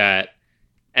thing that,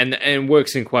 and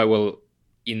works in quite well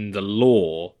in the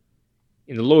lore.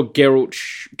 In the lore, Geralt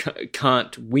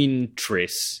can't win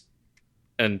Triss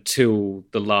until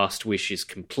the Last Wish is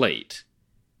complete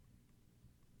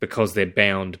because they're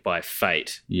bound by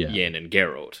fate, Yen and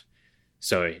Geralt.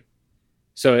 So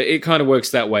it kind of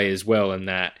works that way as well, in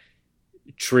that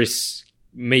Triss,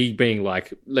 me being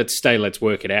like, let's stay, let's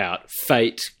work it out,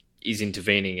 fate is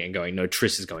intervening and going, no,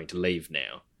 Triss is going to leave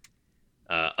now.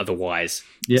 Otherwise,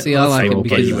 See, I like it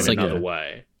because it's like another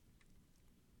way.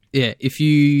 Yeah, if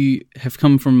you have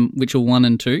come from Witcher 1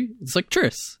 and 2, it's like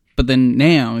Triss. But then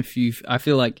now, I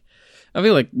feel like,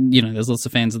 there's lots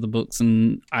of fans of the books,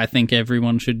 and I think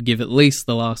everyone should give at least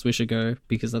The Last Wish a go,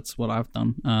 because that's what I've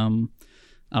done.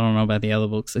 I don't know about the other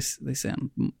books. They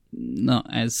sound not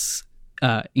as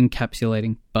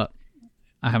encapsulating, but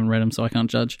I haven't read them, so I can't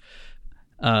judge.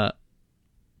 But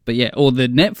yeah, or the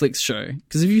Netflix show.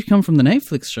 Because if you come from the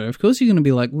Netflix show, of course you're going to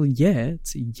be like, well, yeah,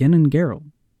 it's Yen and Geralt.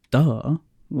 Duh.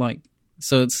 Like,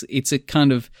 so it's a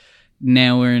kind of,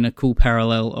 now we're in a cool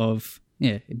parallel of,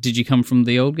 did you come from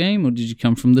the old game or did you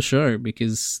come from the show?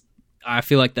 Because I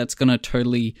feel like that's going to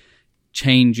totally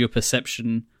change your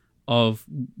perception of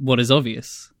what is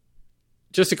obvious.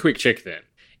 Just a quick check then.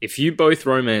 If you both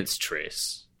romanced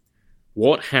Triss,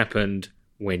 what happened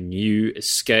when you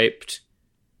escaped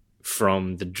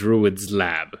from the druid's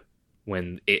lab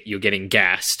when you're getting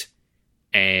gassed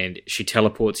and she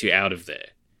teleports you out of there?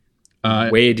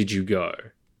 Where did you go?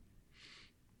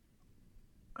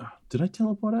 Did I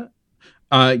teleport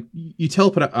out? You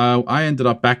teleport out. I ended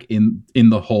up back in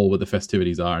the hall where the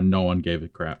festivities are, and no one gave a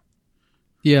crap.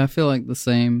 Yeah, I feel like the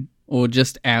same. Or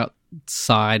just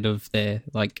outside of there,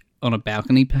 like on a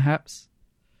balcony, perhaps.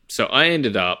 So I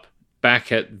ended up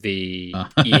back at the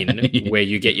inn where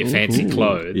you get your fancy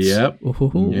clothes. Yep.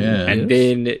 Ooh, Yeah. And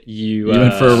then you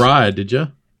went for a ride, did you?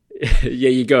 yeah,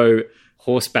 you go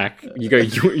horseback, you go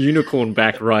unicorn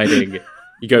back riding,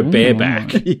 you go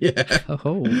bareback. Yeah.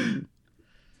 Oh.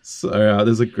 So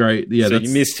there's a great So you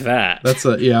missed that. That's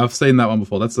I've seen that one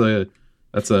before. That's a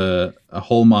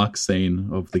hallmark scene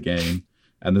of the game,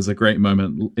 and there's a great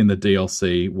moment in the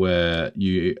DLC where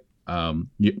you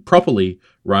properly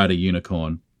ride a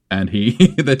unicorn, and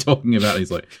they're talking about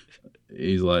he's like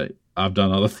I've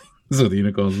done other things with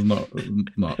unicorns,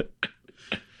 not.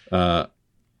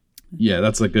 Yeah,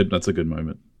 that's a good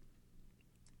moment.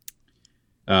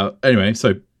 Anyway,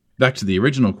 so back to the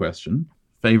original question: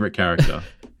 favorite character.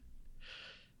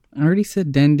 I already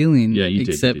said Dandelion. Yeah, you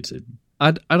except did.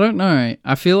 I don't know.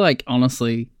 I feel like,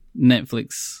 honestly,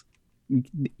 Netflix,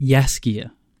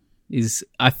 Yaskia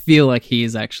I feel like he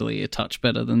is actually a touch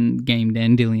better than Game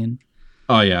Dandelion.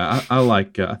 Oh yeah,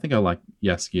 I think I like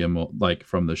Yaskia more, like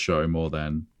from the show, more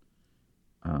than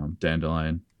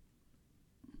Dandelion.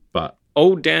 But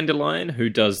Old Dandelion, who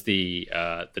does the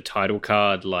title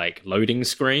card like loading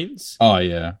screens, oh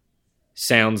yeah,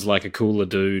 sounds like a cooler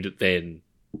dude than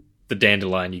the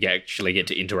Dandelion you actually get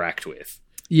to interact with.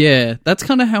 Yeah, that's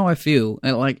kind of how I feel.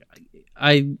 And, like,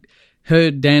 I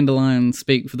heard Dandelion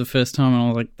speak for the first time, and I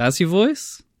was like, "That's your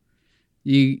voice?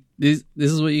 This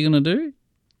is what you're gonna do?"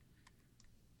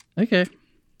 Okay,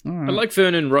 all right. I like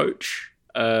Vernon Roach.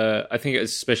 I think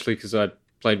especially because I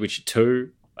played Witcher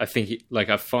 2. I think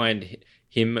I find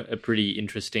him a pretty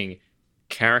interesting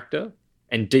character.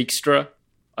 And Dijkstra,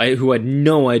 who I had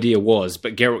no idea was,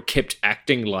 but Geralt kept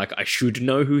acting like I should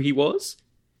know who he was.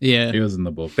 Yeah, he was in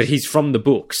the book, but he's from the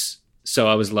books, so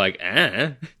I was like,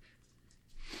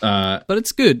 But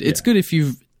it's good. It's good if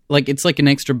you've it's like an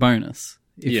extra bonus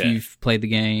if Yeah. you've played the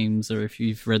games or if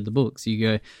you've read the books.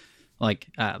 You go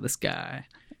this guy.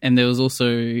 And there was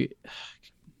also,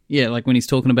 like when he's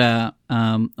talking about,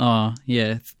 I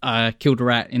killed a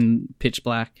rat in Pitch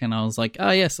Black, and I was like, oh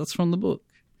yes, that's from the book.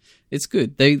 It's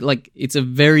good. It's a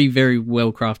very, very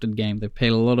well crafted game. They've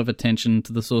paid a lot of attention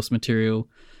to the source material.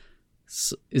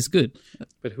 It's good.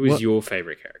 But who is your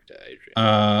favorite character,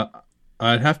 Adrian?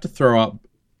 I'd have to throw up.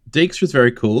 Dijkstra's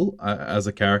very cool as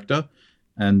a character,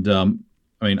 and I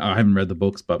mean, I haven't read the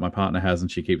books, but my partner has,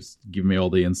 and she keeps giving me all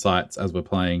the insights as we're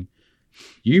playing.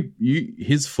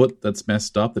 His foot that's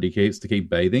messed up that he keeps to keep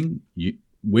bathing,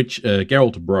 which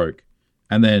Geralt broke,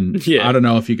 and then I don't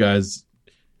know if you guys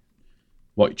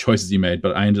what choices you made,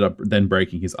 but I ended up then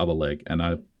breaking his other leg, and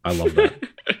I love that.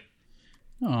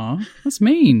 Aw, that's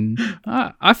mean.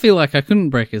 I feel like I couldn't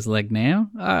break his leg now.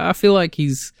 I feel like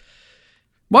he's...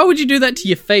 Why would you do that to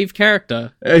your fave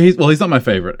character? He's not my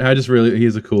favorite.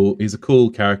 He's a cool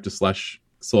character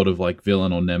 / sort of like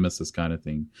villain or nemesis kind of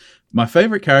thing. My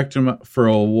favorite character for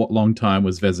a long time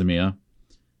was Vesemir.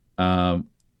 I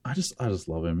just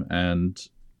love him, and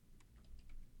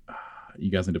you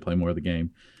guys need to play more of the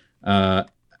game.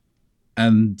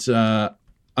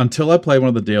 Until I play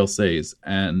one of the DLCs,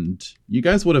 and you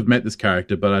guys would have met this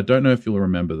character, but I don't know if you'll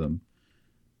remember them.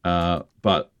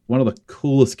 But one of the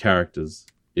coolest characters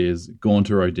is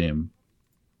Gaunter O'Dim.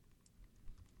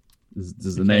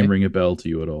 Does the name ring a bell to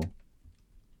you at all?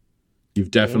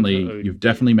 You've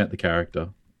definitely met the character.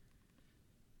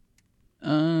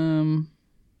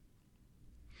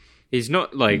 He's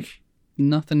not like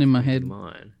nothing in my head.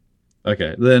 Mine.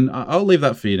 Okay, then I'll leave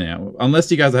that for you now. Unless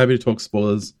you guys are happy to talk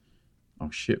spoilers. Oh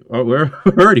shit! Oh, we're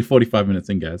already 45 minutes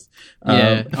in, guys.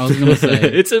 Yeah, I was gonna say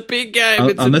it's a big game.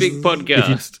 It's a big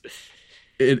podcast.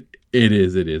 It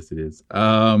is.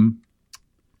 But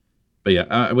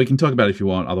yeah, we can talk about it if you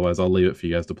want. Otherwise, I'll leave it for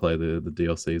you guys to play the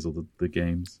DLCs or the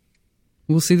games.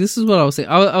 Well, see, this is what I was saying.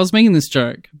 I was making this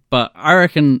joke, but I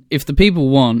reckon if the people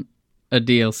want a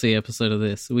DLC episode of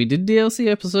this, we did DLC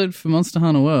episode for Monster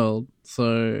Hunter World,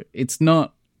 so it's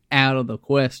not out of the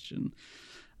question.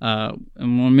 And I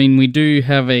mean, we do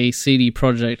have a CD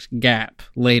Projekt gap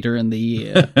later in the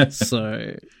year,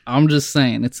 so I'm just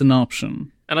saying it's an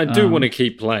option. And I do want to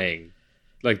keep playing.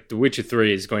 Like, The Witcher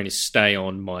 3 is going to stay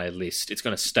on my list. It's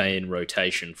going to stay in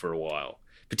rotation for a while.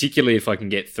 Particularly if I can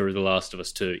get through The Last of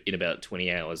Us 2 in about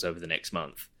 20 hours over the next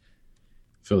month.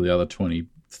 Fill the other 20,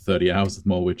 30 hours with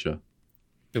more Witcher.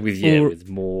 With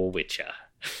more Witcher.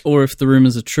 Or if the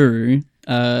rumors are true,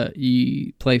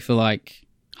 you play for like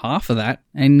half of that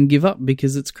and give up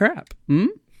because it's crap.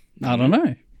 I don't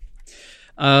know.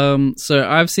 So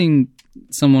I've seen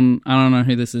someone, I don't know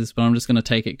who this is, but I'm just going to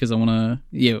take it because I want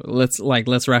to,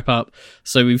 let's wrap up.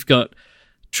 So we've got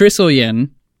Triss or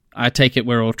Yen. I take it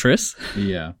we're all Triss.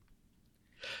 Yeah.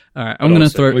 All right, I'm going to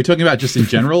throw... Are we talking about just in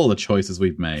general or the choices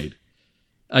we've made?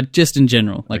 Just in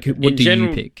general, like what do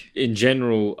you pick? In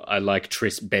general, I like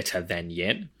Triss better than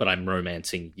Yen, but I'm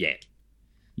romancing Yen.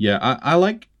 Yeah, I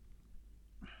like...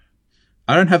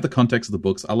 I don't have the context of the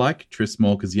books. I like Triss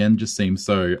more because Yen just seems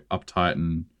so uptight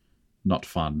and not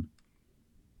fun.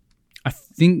 I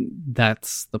think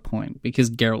that's the point, because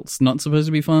Geralt's not supposed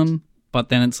to be fun, but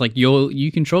then it's like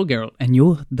you control Geralt, and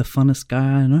you're the funnest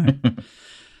guy I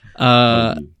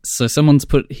know. So someone's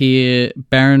put here,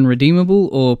 Baron redeemable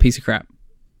or piece of crap?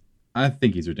 I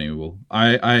think he's redeemable.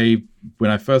 I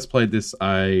when I first played this,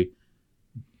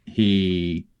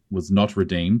 he was not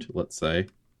redeemed, let's say.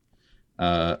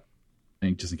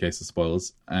 Just in case of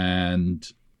spoilers. And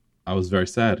I was very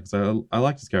sad because I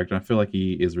liked his character. I feel like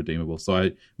he is redeemable. So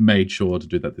I made sure to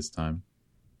do that this time.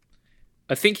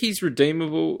 I think he's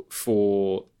redeemable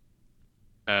for...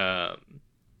 but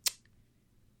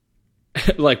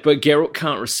Geralt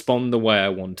can't respond the way I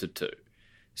wanted to.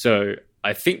 So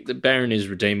I think that Baron is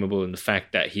redeemable in the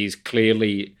fact that he's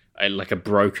clearly a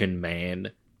broken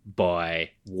man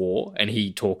by war. And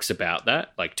he talks about that,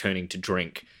 like turning to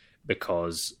drink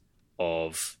because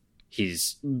of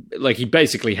his... he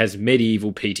basically has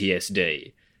medieval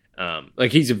PTSD.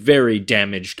 He's a very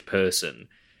damaged person.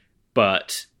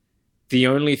 But the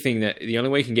only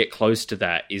way he can get close to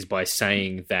that is by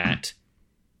saying that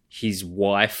his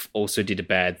wife also did a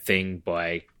bad thing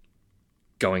by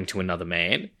going to another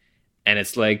man. And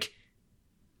it's no,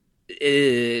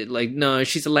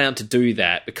 she's allowed to do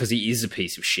that because he is a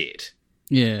piece of shit.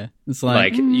 Yeah. It's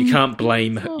like you can't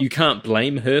blame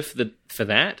her for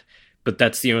that, but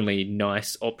that's the only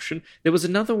nice option. There was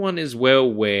another one as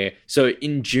well where, so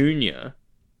in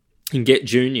Get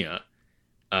Junior,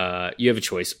 you have a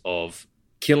choice of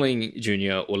killing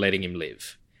Junior or letting him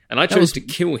live. And I chose to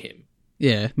kill him.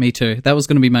 Yeah, me too. That was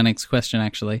going to be my next question,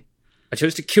 actually. I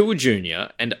chose to kill Junior,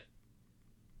 and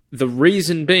the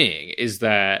reason being is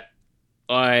that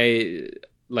if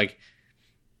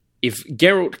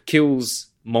Geralt kills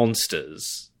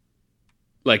monsters,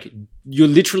 you're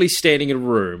literally standing in a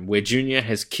room where Junior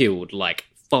has killed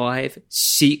 5,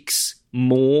 6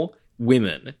 more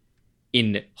women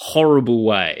in horrible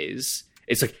ways.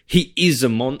 It's he is a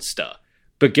monster.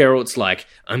 But Geralt's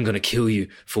I'm going to kill you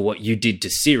for what you did to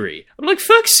Ciri. I'm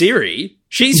fuck Ciri.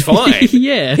 She's fine.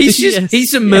 Yeah.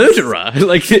 He's a murderer.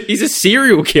 He's a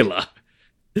serial killer.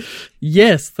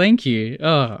 Yes, thank you.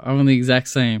 Oh, I'm on the exact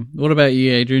same. What about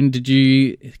you, Adrian? Did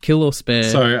you kill or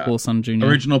spare Poor Son Junior?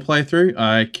 Original playthrough,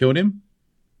 I killed him.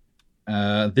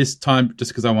 This time,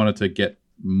 just because I wanted to get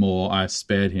more, I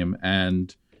spared him.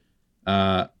 And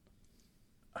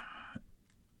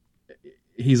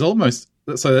he's almost...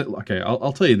 okay,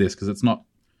 I'll tell you this, because it's not...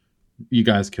 You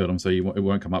guys killed him, so it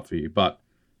won't come up for you. But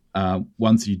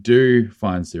once you do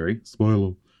find Ciri,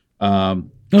 spoiler,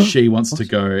 she wants to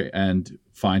go and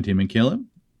find him and kill him.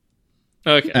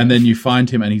 Okay. And then you find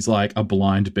him and he's a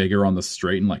blind beggar on the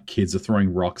street, and kids are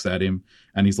throwing rocks at him.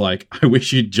 And he's I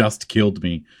wish you'd just killed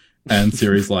me. And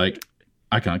Ciri's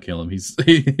I can't kill him. He's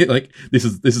this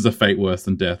is a fate worse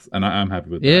than death. And I'm happy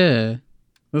with that. Yeah,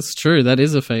 that's true. That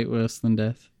is a fate worse than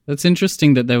death. That's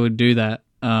interesting that they would do that.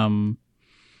 But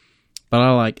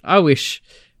I wish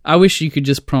you could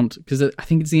just prompt, because I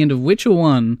think it's the end of Witcher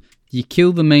 1. You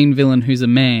kill the main villain who's a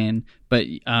man, but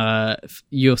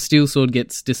your steel sword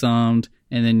gets disarmed,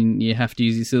 and then you have to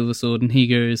use your silver sword, and he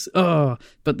goes, "Oh,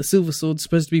 but the silver sword's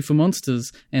supposed to be for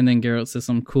monsters." And then Geralt says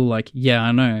something cool "Yeah,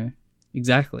 I know.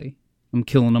 Exactly. I'm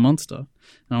killing a monster."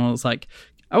 And I was I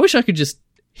wish I could just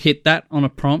hit that on a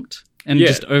prompt and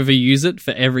just overuse it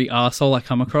for every arsehole I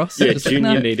come across. Yeah,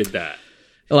 Junior needed that.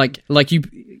 You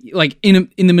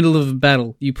in the middle of a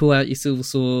battle, you pull out your silver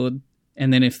sword,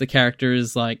 and then if the character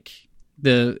is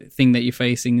the thing that you're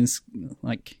facing is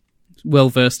well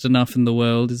versed enough in the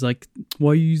world, is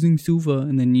 "Why are you using silver?"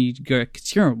 And then you go,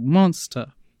 "'Cause you're a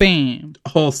monster." Bam.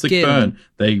 Oh, sick burn.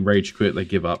 They rage quit. They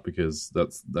give up because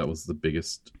that was the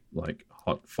biggest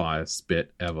hot fire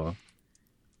spit ever.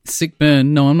 Sick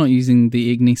burn. No, I'm not using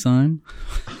the Igni sign.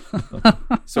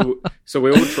 So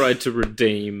we all tried to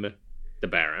redeem the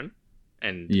Baron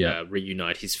and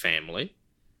reunite his family.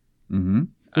 Mm-hmm.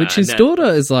 Which his daughter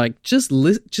is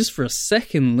just for a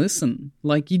second, listen.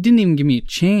 You didn't even give me a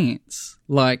chance.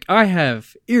 I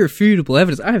have irrefutable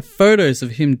evidence. I have photos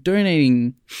of him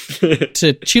donating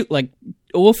to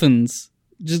orphans.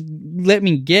 Just let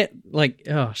me get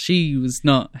she was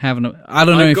not having a... I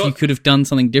don't know if you could have done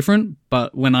something different,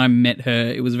 but when I met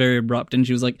her, it was very abrupt, and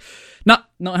she was "Nah,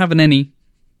 not having any."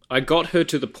 I got her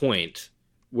to the point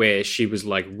where she was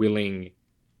willing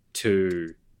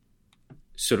to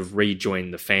sort of rejoin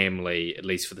the family, at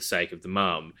least for the sake of the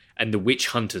mum, and the witch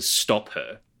hunters stop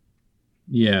her.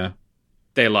 Yeah.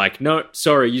 they're like, no,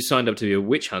 sorry, you signed up to be a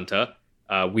witch hunter.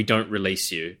 We don't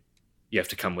release you. You have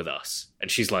to come with us.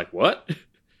 And she's like, what?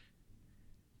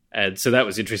 And so that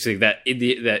was interesting. That in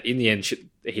the end,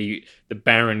 the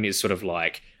Baron is sort of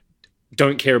like,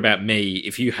 don't care about me.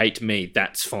 If you hate me,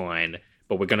 that's fine.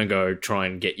 But we're gonna go try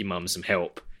and get your mum some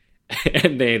help.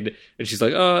 and she's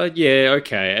like, oh yeah,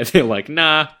 okay. And they're like,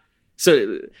 nah.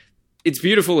 So it's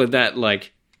beautiful in that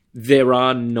like there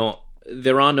are no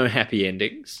happy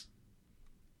endings.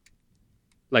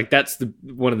 Like that's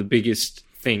one of the biggest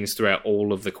things throughout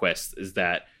all of the quests is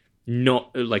that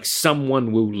not like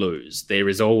someone will lose. There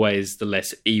is always the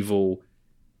less evil.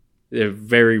 There are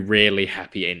very rarely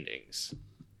happy endings.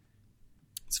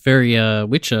 It's very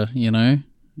Witcher, you know.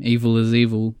 Evil is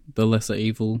evil, the lesser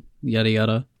evil, yada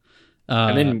yada.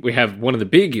 And then we have one of the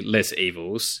big less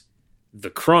evils, the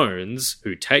crones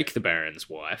who take the Baron's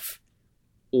wife,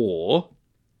 or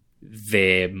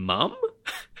their mum,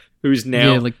 who's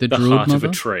now like the heart mother? of a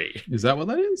tree. Is that what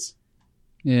that is?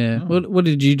 Yeah. Oh. What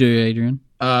did you do, Adrian?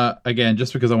 Again,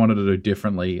 just because I wanted to do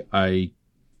differently, I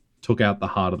took out the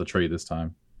heart of the tree this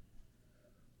time.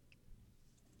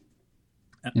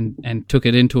 And took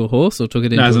it into a horse, or took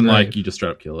it into as a in grave? like you just straight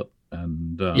up kill it.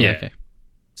 And Yeah. Okay.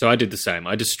 So I did the same.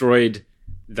 I destroyed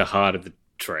the heart of the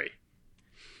tree.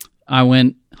 I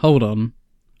went, hold on,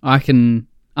 I can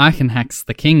Hacks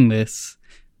the King this.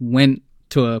 Went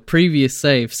to a previous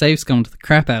save scummed the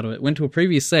crap out of it. Went to a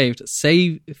previous save,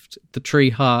 saved the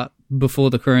tree heart before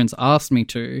the crones asked me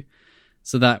to,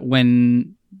 so that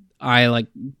when I like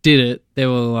did it, they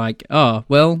were like, oh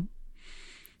well,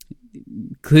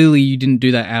 clearly you didn't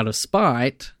do that out of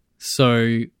spite,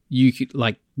 so you could,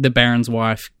 like, the Baron's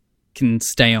wife can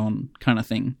stay on, kind of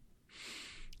thing.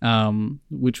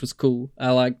 Which was cool. I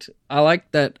liked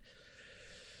that.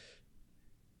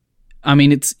 I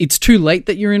mean, it's too late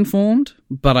that you're informed,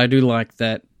 but I do like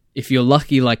that. If you're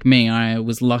lucky like me, I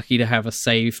was lucky to have a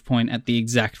save point at the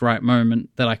exact right moment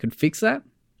that I could fix that.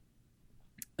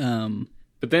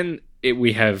 But then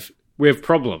we have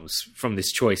problems from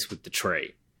this choice with the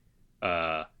tree.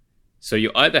 So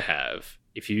you either have,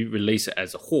 if you release it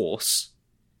as a horse,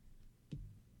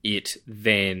 it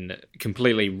then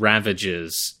completely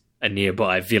ravages a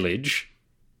nearby village,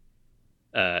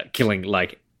 killing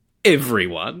like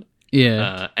everyone.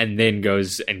 Yeah. And then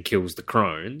goes and kills the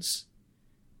crones.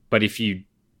 But if you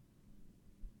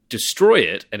destroy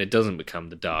it and it doesn't become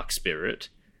the dark spirit,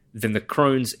 then the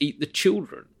crones eat the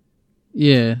children.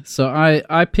 Yeah, so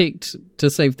I picked to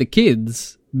save the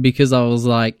kids because I was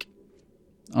like,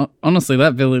 honestly,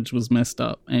 that village was messed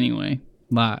up anyway.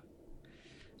 Like,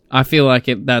 I feel like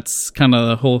that's kind of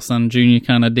the Whoreson Jr.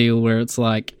 kind of deal where it's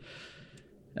like,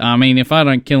 I mean, if I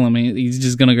don't kill him, he's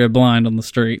just going to go blind on the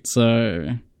street,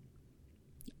 so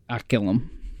I kill him.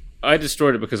 I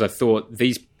destroyed it because I thought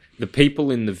the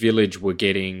people in the village were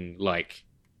getting, like,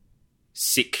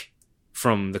 sick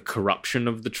from the corruption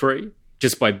of the tree.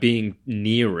 Just by being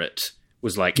near it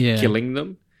was, like, killing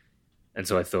them. And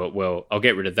so I thought, well, I'll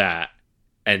get rid of that,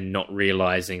 and not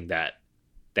realizing that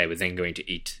they were then going to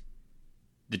eat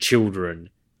the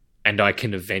children, and I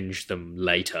can avenge them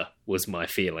later, was my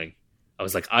feeling. I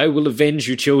was like, I will avenge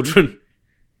you, children.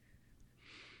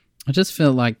 I just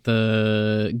felt like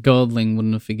the Godling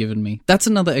wouldn't have forgiven me. That's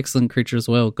another excellent creature as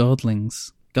well,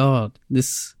 Godlings. God,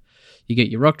 you get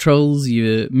your rock trolls,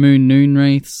 your noon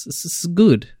wraiths. This is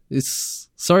good.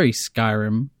 Sorry,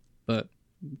 Skyrim, but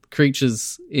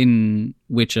creatures in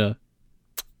Witcher,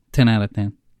 10 out of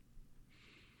 10.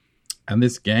 And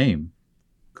this game,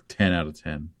 10 out of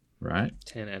 10, right?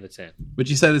 10 out of 10. Would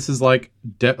you say this is like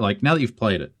now that you've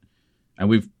played it, and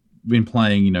we've been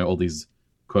playing, all these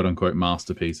quote unquote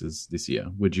masterpieces this year,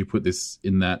 would you put this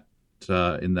in that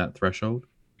threshold?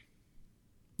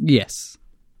 Yes.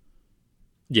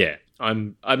 Yeah,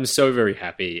 I'm so very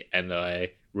happy, and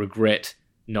I regret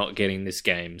not getting this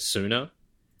game sooner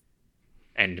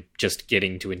and just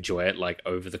getting to enjoy it like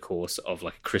over the course of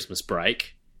like a Christmas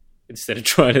break instead of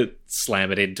trying to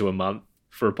slam it into a month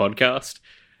for a podcast.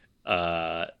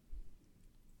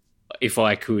 If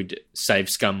I could save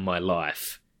scum my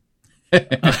life,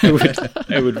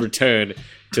 I would return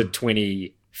to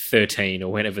 2013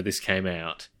 or whenever this came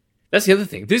out. That's the other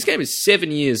thing. This game is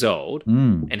 7 years old,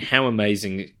 and how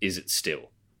amazing is it still?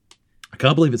 I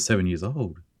can't believe it's 7 years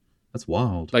old. That's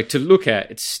wild. Like, to look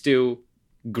at, it's still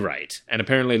great. And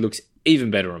apparently it looks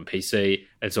even better on PC.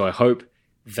 And so I hope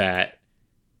that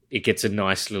it gets a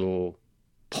nice little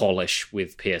polish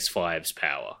with PS5's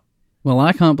power. Well,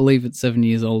 I can't believe it's 7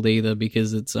 years old either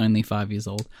because it's only 5 years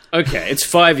old. Okay, it's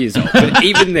 5 years old. But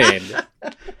even then,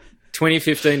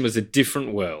 2015 was a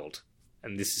different world.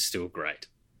 And this is still great.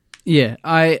 Yeah,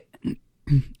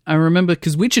 I remember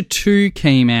because Witcher 2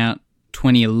 came out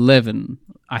 2011,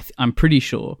 I'm pretty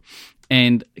sure.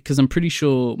 And because I'm pretty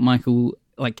sure, Michael,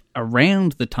 like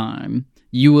around the time,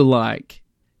 you were like,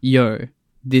 yo,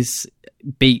 this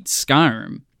beats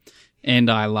Skyrim. And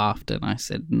I laughed and I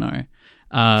said no.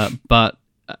 But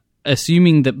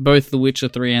assuming that both The Witcher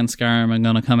 3 and Skyrim are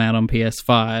going to come out on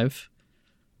PS5,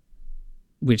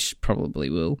 which probably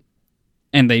will,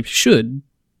 and they should,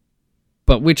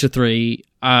 but Witcher 3,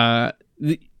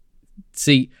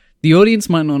 see, the audience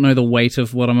might not know the weight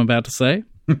of what I'm about to say.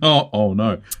 Oh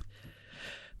no.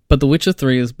 But The Witcher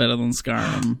 3 is better than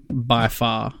Skyrim by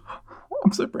far.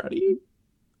 I'm so proud of you.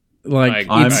 Like,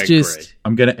 I it's agree. just...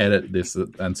 I'm going to edit this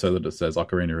and so that it says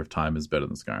Ocarina of Time is better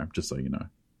than Skyrim, just so you know.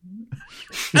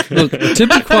 Look, to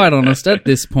be quite honest, at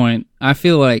this point, I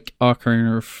feel like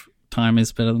Ocarina of Time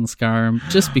is better than Skyrim,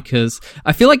 just because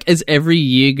I feel like as every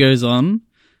year goes on,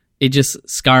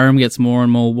 Skyrim gets more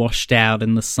and more washed out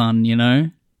in the sun, you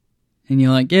know? And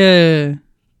you're like, yeah.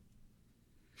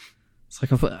 It's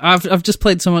like I've just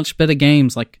played so much better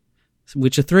games like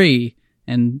Witcher 3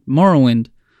 and Morrowind.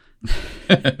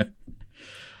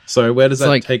 So where does that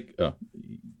like- take... Oh,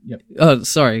 yep. Oh,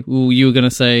 sorry. Well, you were going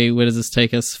to say, where does this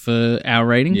take us for our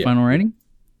rating, Yeah. final rating?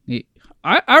 Yeah.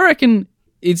 I reckon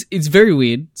it's very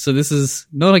weird. So this is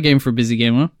not a game for a busy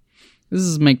gamer. This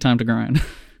is make time to grind.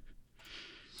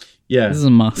 Yeah. This is a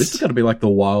must. This has got to be like the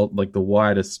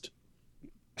widest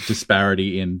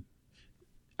disparity in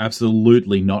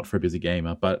absolutely not for a busy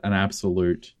gamer, but an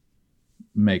absolute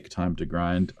make time to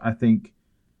grind. I think,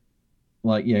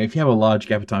 like, yeah, if you have a large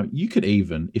gap of time, you could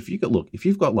even, if you've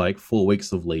got like 4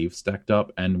 weeks of leave stacked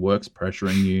up and work's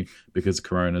pressuring you because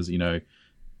Corona's, you know,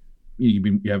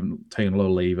 you haven't taken a lot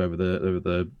of leave over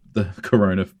the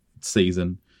Corona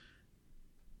season.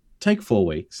 Take 4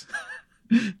 weeks.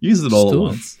 Use it all Still. at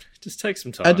once. Just take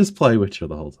some time. And just play Witcher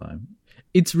the whole time.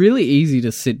 It's really easy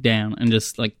to sit down and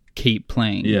just like keep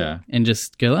playing. Yeah. And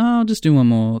just go, I'll just do one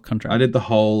more contract. I did the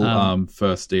whole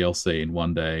first DLC in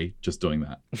one day just doing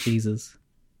that. Jesus.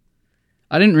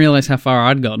 I didn't realize how far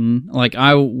I'd gotten. Like,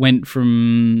 I went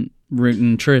from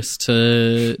rootin' Triss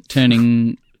to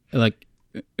turning, like,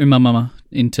 Umamama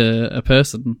into a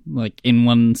person, like, in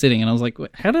one sitting. And I was like,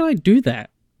 how did I do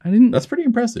that? I didn't... That's pretty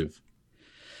impressive.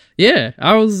 Yeah,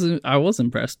 I was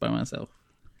impressed by myself.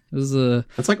 It was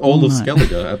That's like all of Right.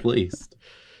 Skellige, at least.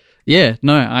 Yeah,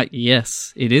 no,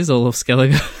 yes, it is all of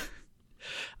Skellige.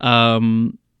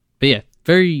 But yeah,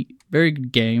 very, very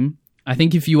good game. I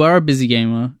think if you are a busy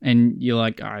gamer and you're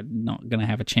like, I'm not going to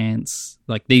have a chance,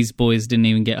 like these boys didn't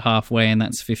even get halfway and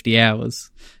that's 50 hours.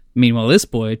 Meanwhile, this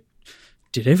boy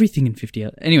did everything in 50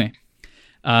 hours. Anyway,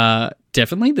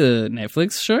 definitely the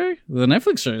Netflix show. The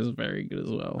Netflix show is very good as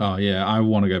well. Oh, yeah, I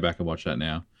want to go back and watch that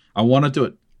now. I want to do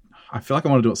it. I feel like I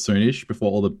want to do it soonish before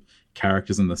all the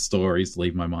characters and the stories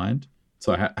leave my mind.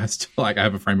 So I still like I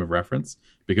have a frame of reference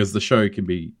because the show can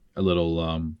be a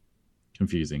little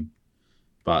confusing.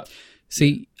 But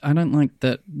See, I don't like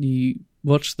that you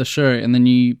watch the show and then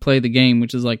you play the game,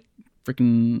 which is like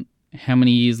freaking how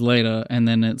many years later, and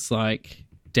then it's like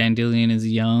Dandelion is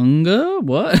younger?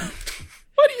 What?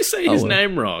 Why do you say his well.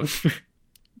 name wrong?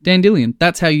 Dandelion.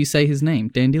 That's how you say his name,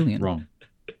 Dandelion. wrong.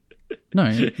 No,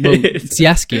 well, it's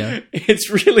Yaskia. It's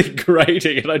really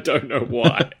grating, and I don't know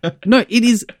why. No, it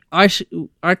is. I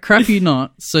crap you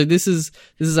not. So this is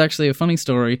actually a funny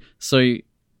story. So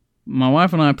my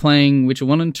wife and I are playing Witcher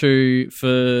 1 and 2 for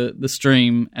the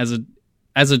stream as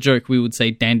a joke. We would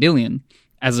say Dandelion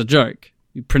as a joke.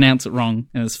 You pronounce it wrong,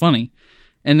 and it's funny.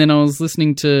 And then I was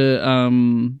listening to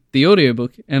the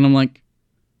audiobook, and I'm like,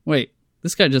 wait,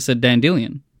 this guy just said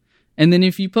Dandelion. And then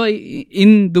if you play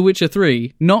in The Witcher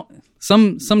 3, not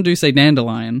some do say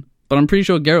Dandelion, but I'm pretty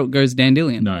sure Geralt goes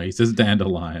Dandelion. No, he says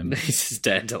Dandelion. This is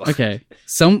Dandelion. Okay,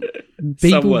 some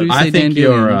people Someone- do say I think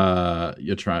Dandelion.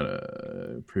 you're trying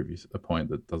to prove a point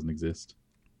that doesn't exist.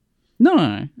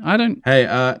 No, I don't. Hey,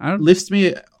 don't- list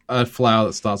me a flower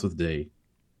that starts with D.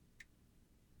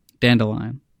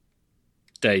 Dandelion.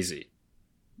 Daisy.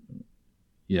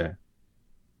 Yeah.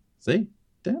 See?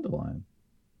 Dandelion.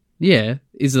 Yeah,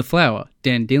 is the flower.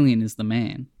 Dandelion is the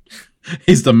man.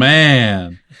 He's the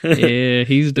man. Yeah,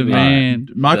 he's the man.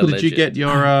 Michael, The did you legend. get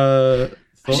your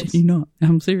thoughts? Actually, not.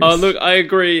 I'm serious. Oh, look, I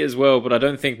agree as well, but I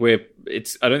don't think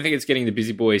it's getting the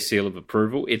busy boy seal of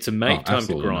approval. It's a make Oh, time to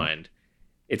absolutely not. grind.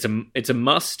 It's a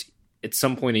must at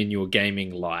some point in your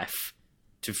gaming life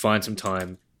to find some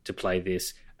time to play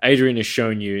this. Adrian has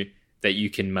shown you that you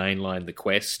can mainline the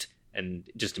quest and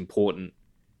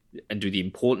do the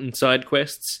important side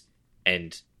quests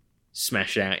and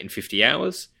smash it out in 50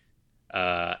 hours.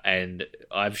 And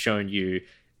I've shown you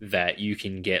that you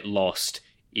can get lost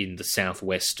in the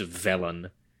southwest of Velen.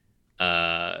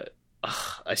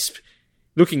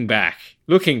 Looking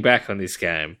back on this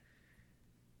game,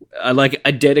 I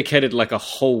dedicated like a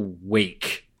whole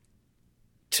week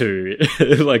to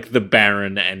like the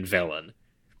Baron and Velen.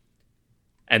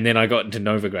 And then I got into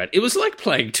Novigrad. It was like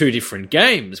playing two different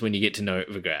games when you get to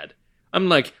Novigrad. I'm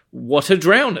like, what are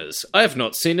drowners? I have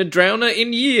not seen a drowner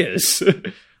in years.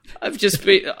 I've just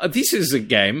been... This is a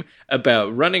game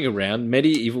about running around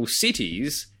medieval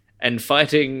cities and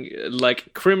fighting,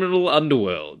 like, criminal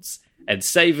underworlds and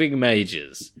saving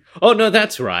mages. Oh, no,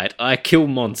 that's right. I kill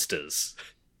monsters.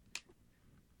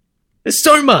 There's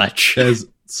so much. There's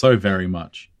so very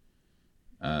much.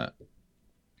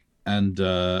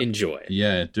 Enjoy.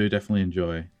 Yeah, do definitely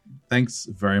enjoy. Thanks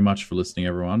very much for listening,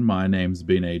 everyone. My name's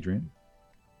been Adrian.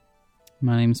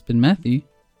 My name's been Matthew.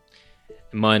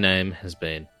 My name has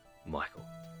been Michael.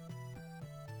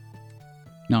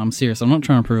 No, I'm serious. I'm not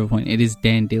trying to prove a point. It is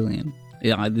Dandelion.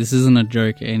 Yeah, this isn't a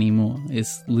joke anymore.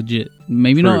 It's legit.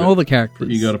 Maybe Prove not it. all the characters.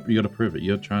 You gotta prove it.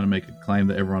 You're trying to make a claim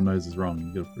that everyone knows is wrong.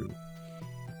 You gotta prove it.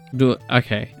 Do it.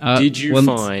 Okay. Did you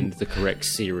find the correct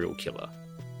serial killer?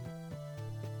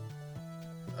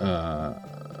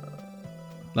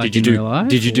 Like did you in do? real life,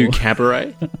 Did you do or-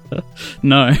 Cabaret?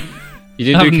 No. You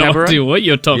didn't I have do no Cabaret? idea what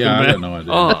you're talking Yeah, I about. got no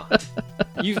idea. Oh,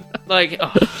 you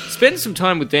spend some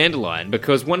time with Dandelion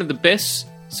because one of the best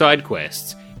side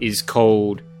quests is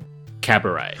called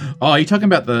Cabaret. Oh, are you talking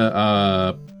about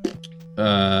the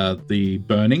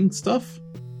burning stuff?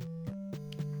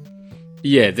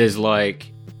 Yeah, there's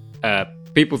like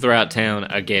people throughout town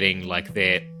are getting like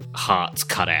their hearts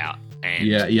cut out and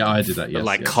Yeah, I did that. Yes,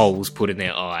 like yes. coals put in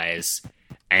their eyes,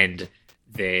 and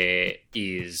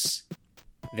there's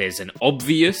an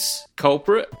obvious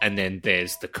culprit, and then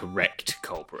there's the correct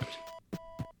culprit.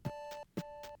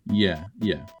 Yeah.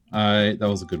 That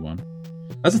was a good one.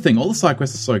 That's the thing. All the side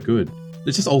quests are so good.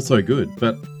 It's just all so good,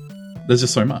 but there's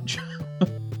just so much.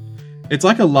 It's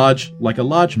like a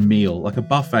large meal, like a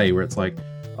buffet, where it's like,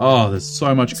 oh, there's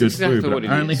so much good exactly food, what but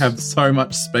it I only is. have so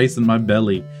much space in my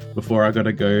belly before I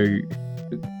gotta go.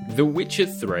 The Witcher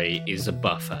 3 is a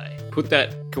buffet. Put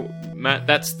that, Matt.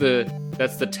 That's the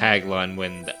tagline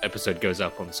when the episode goes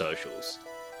up on socials.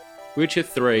 Witcher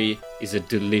 3 is a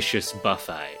delicious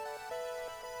buffet.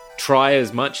 Try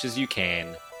as much as you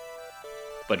can,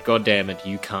 but goddamn it,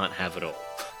 you can't have it all.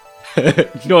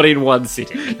 Not in one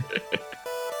sitting.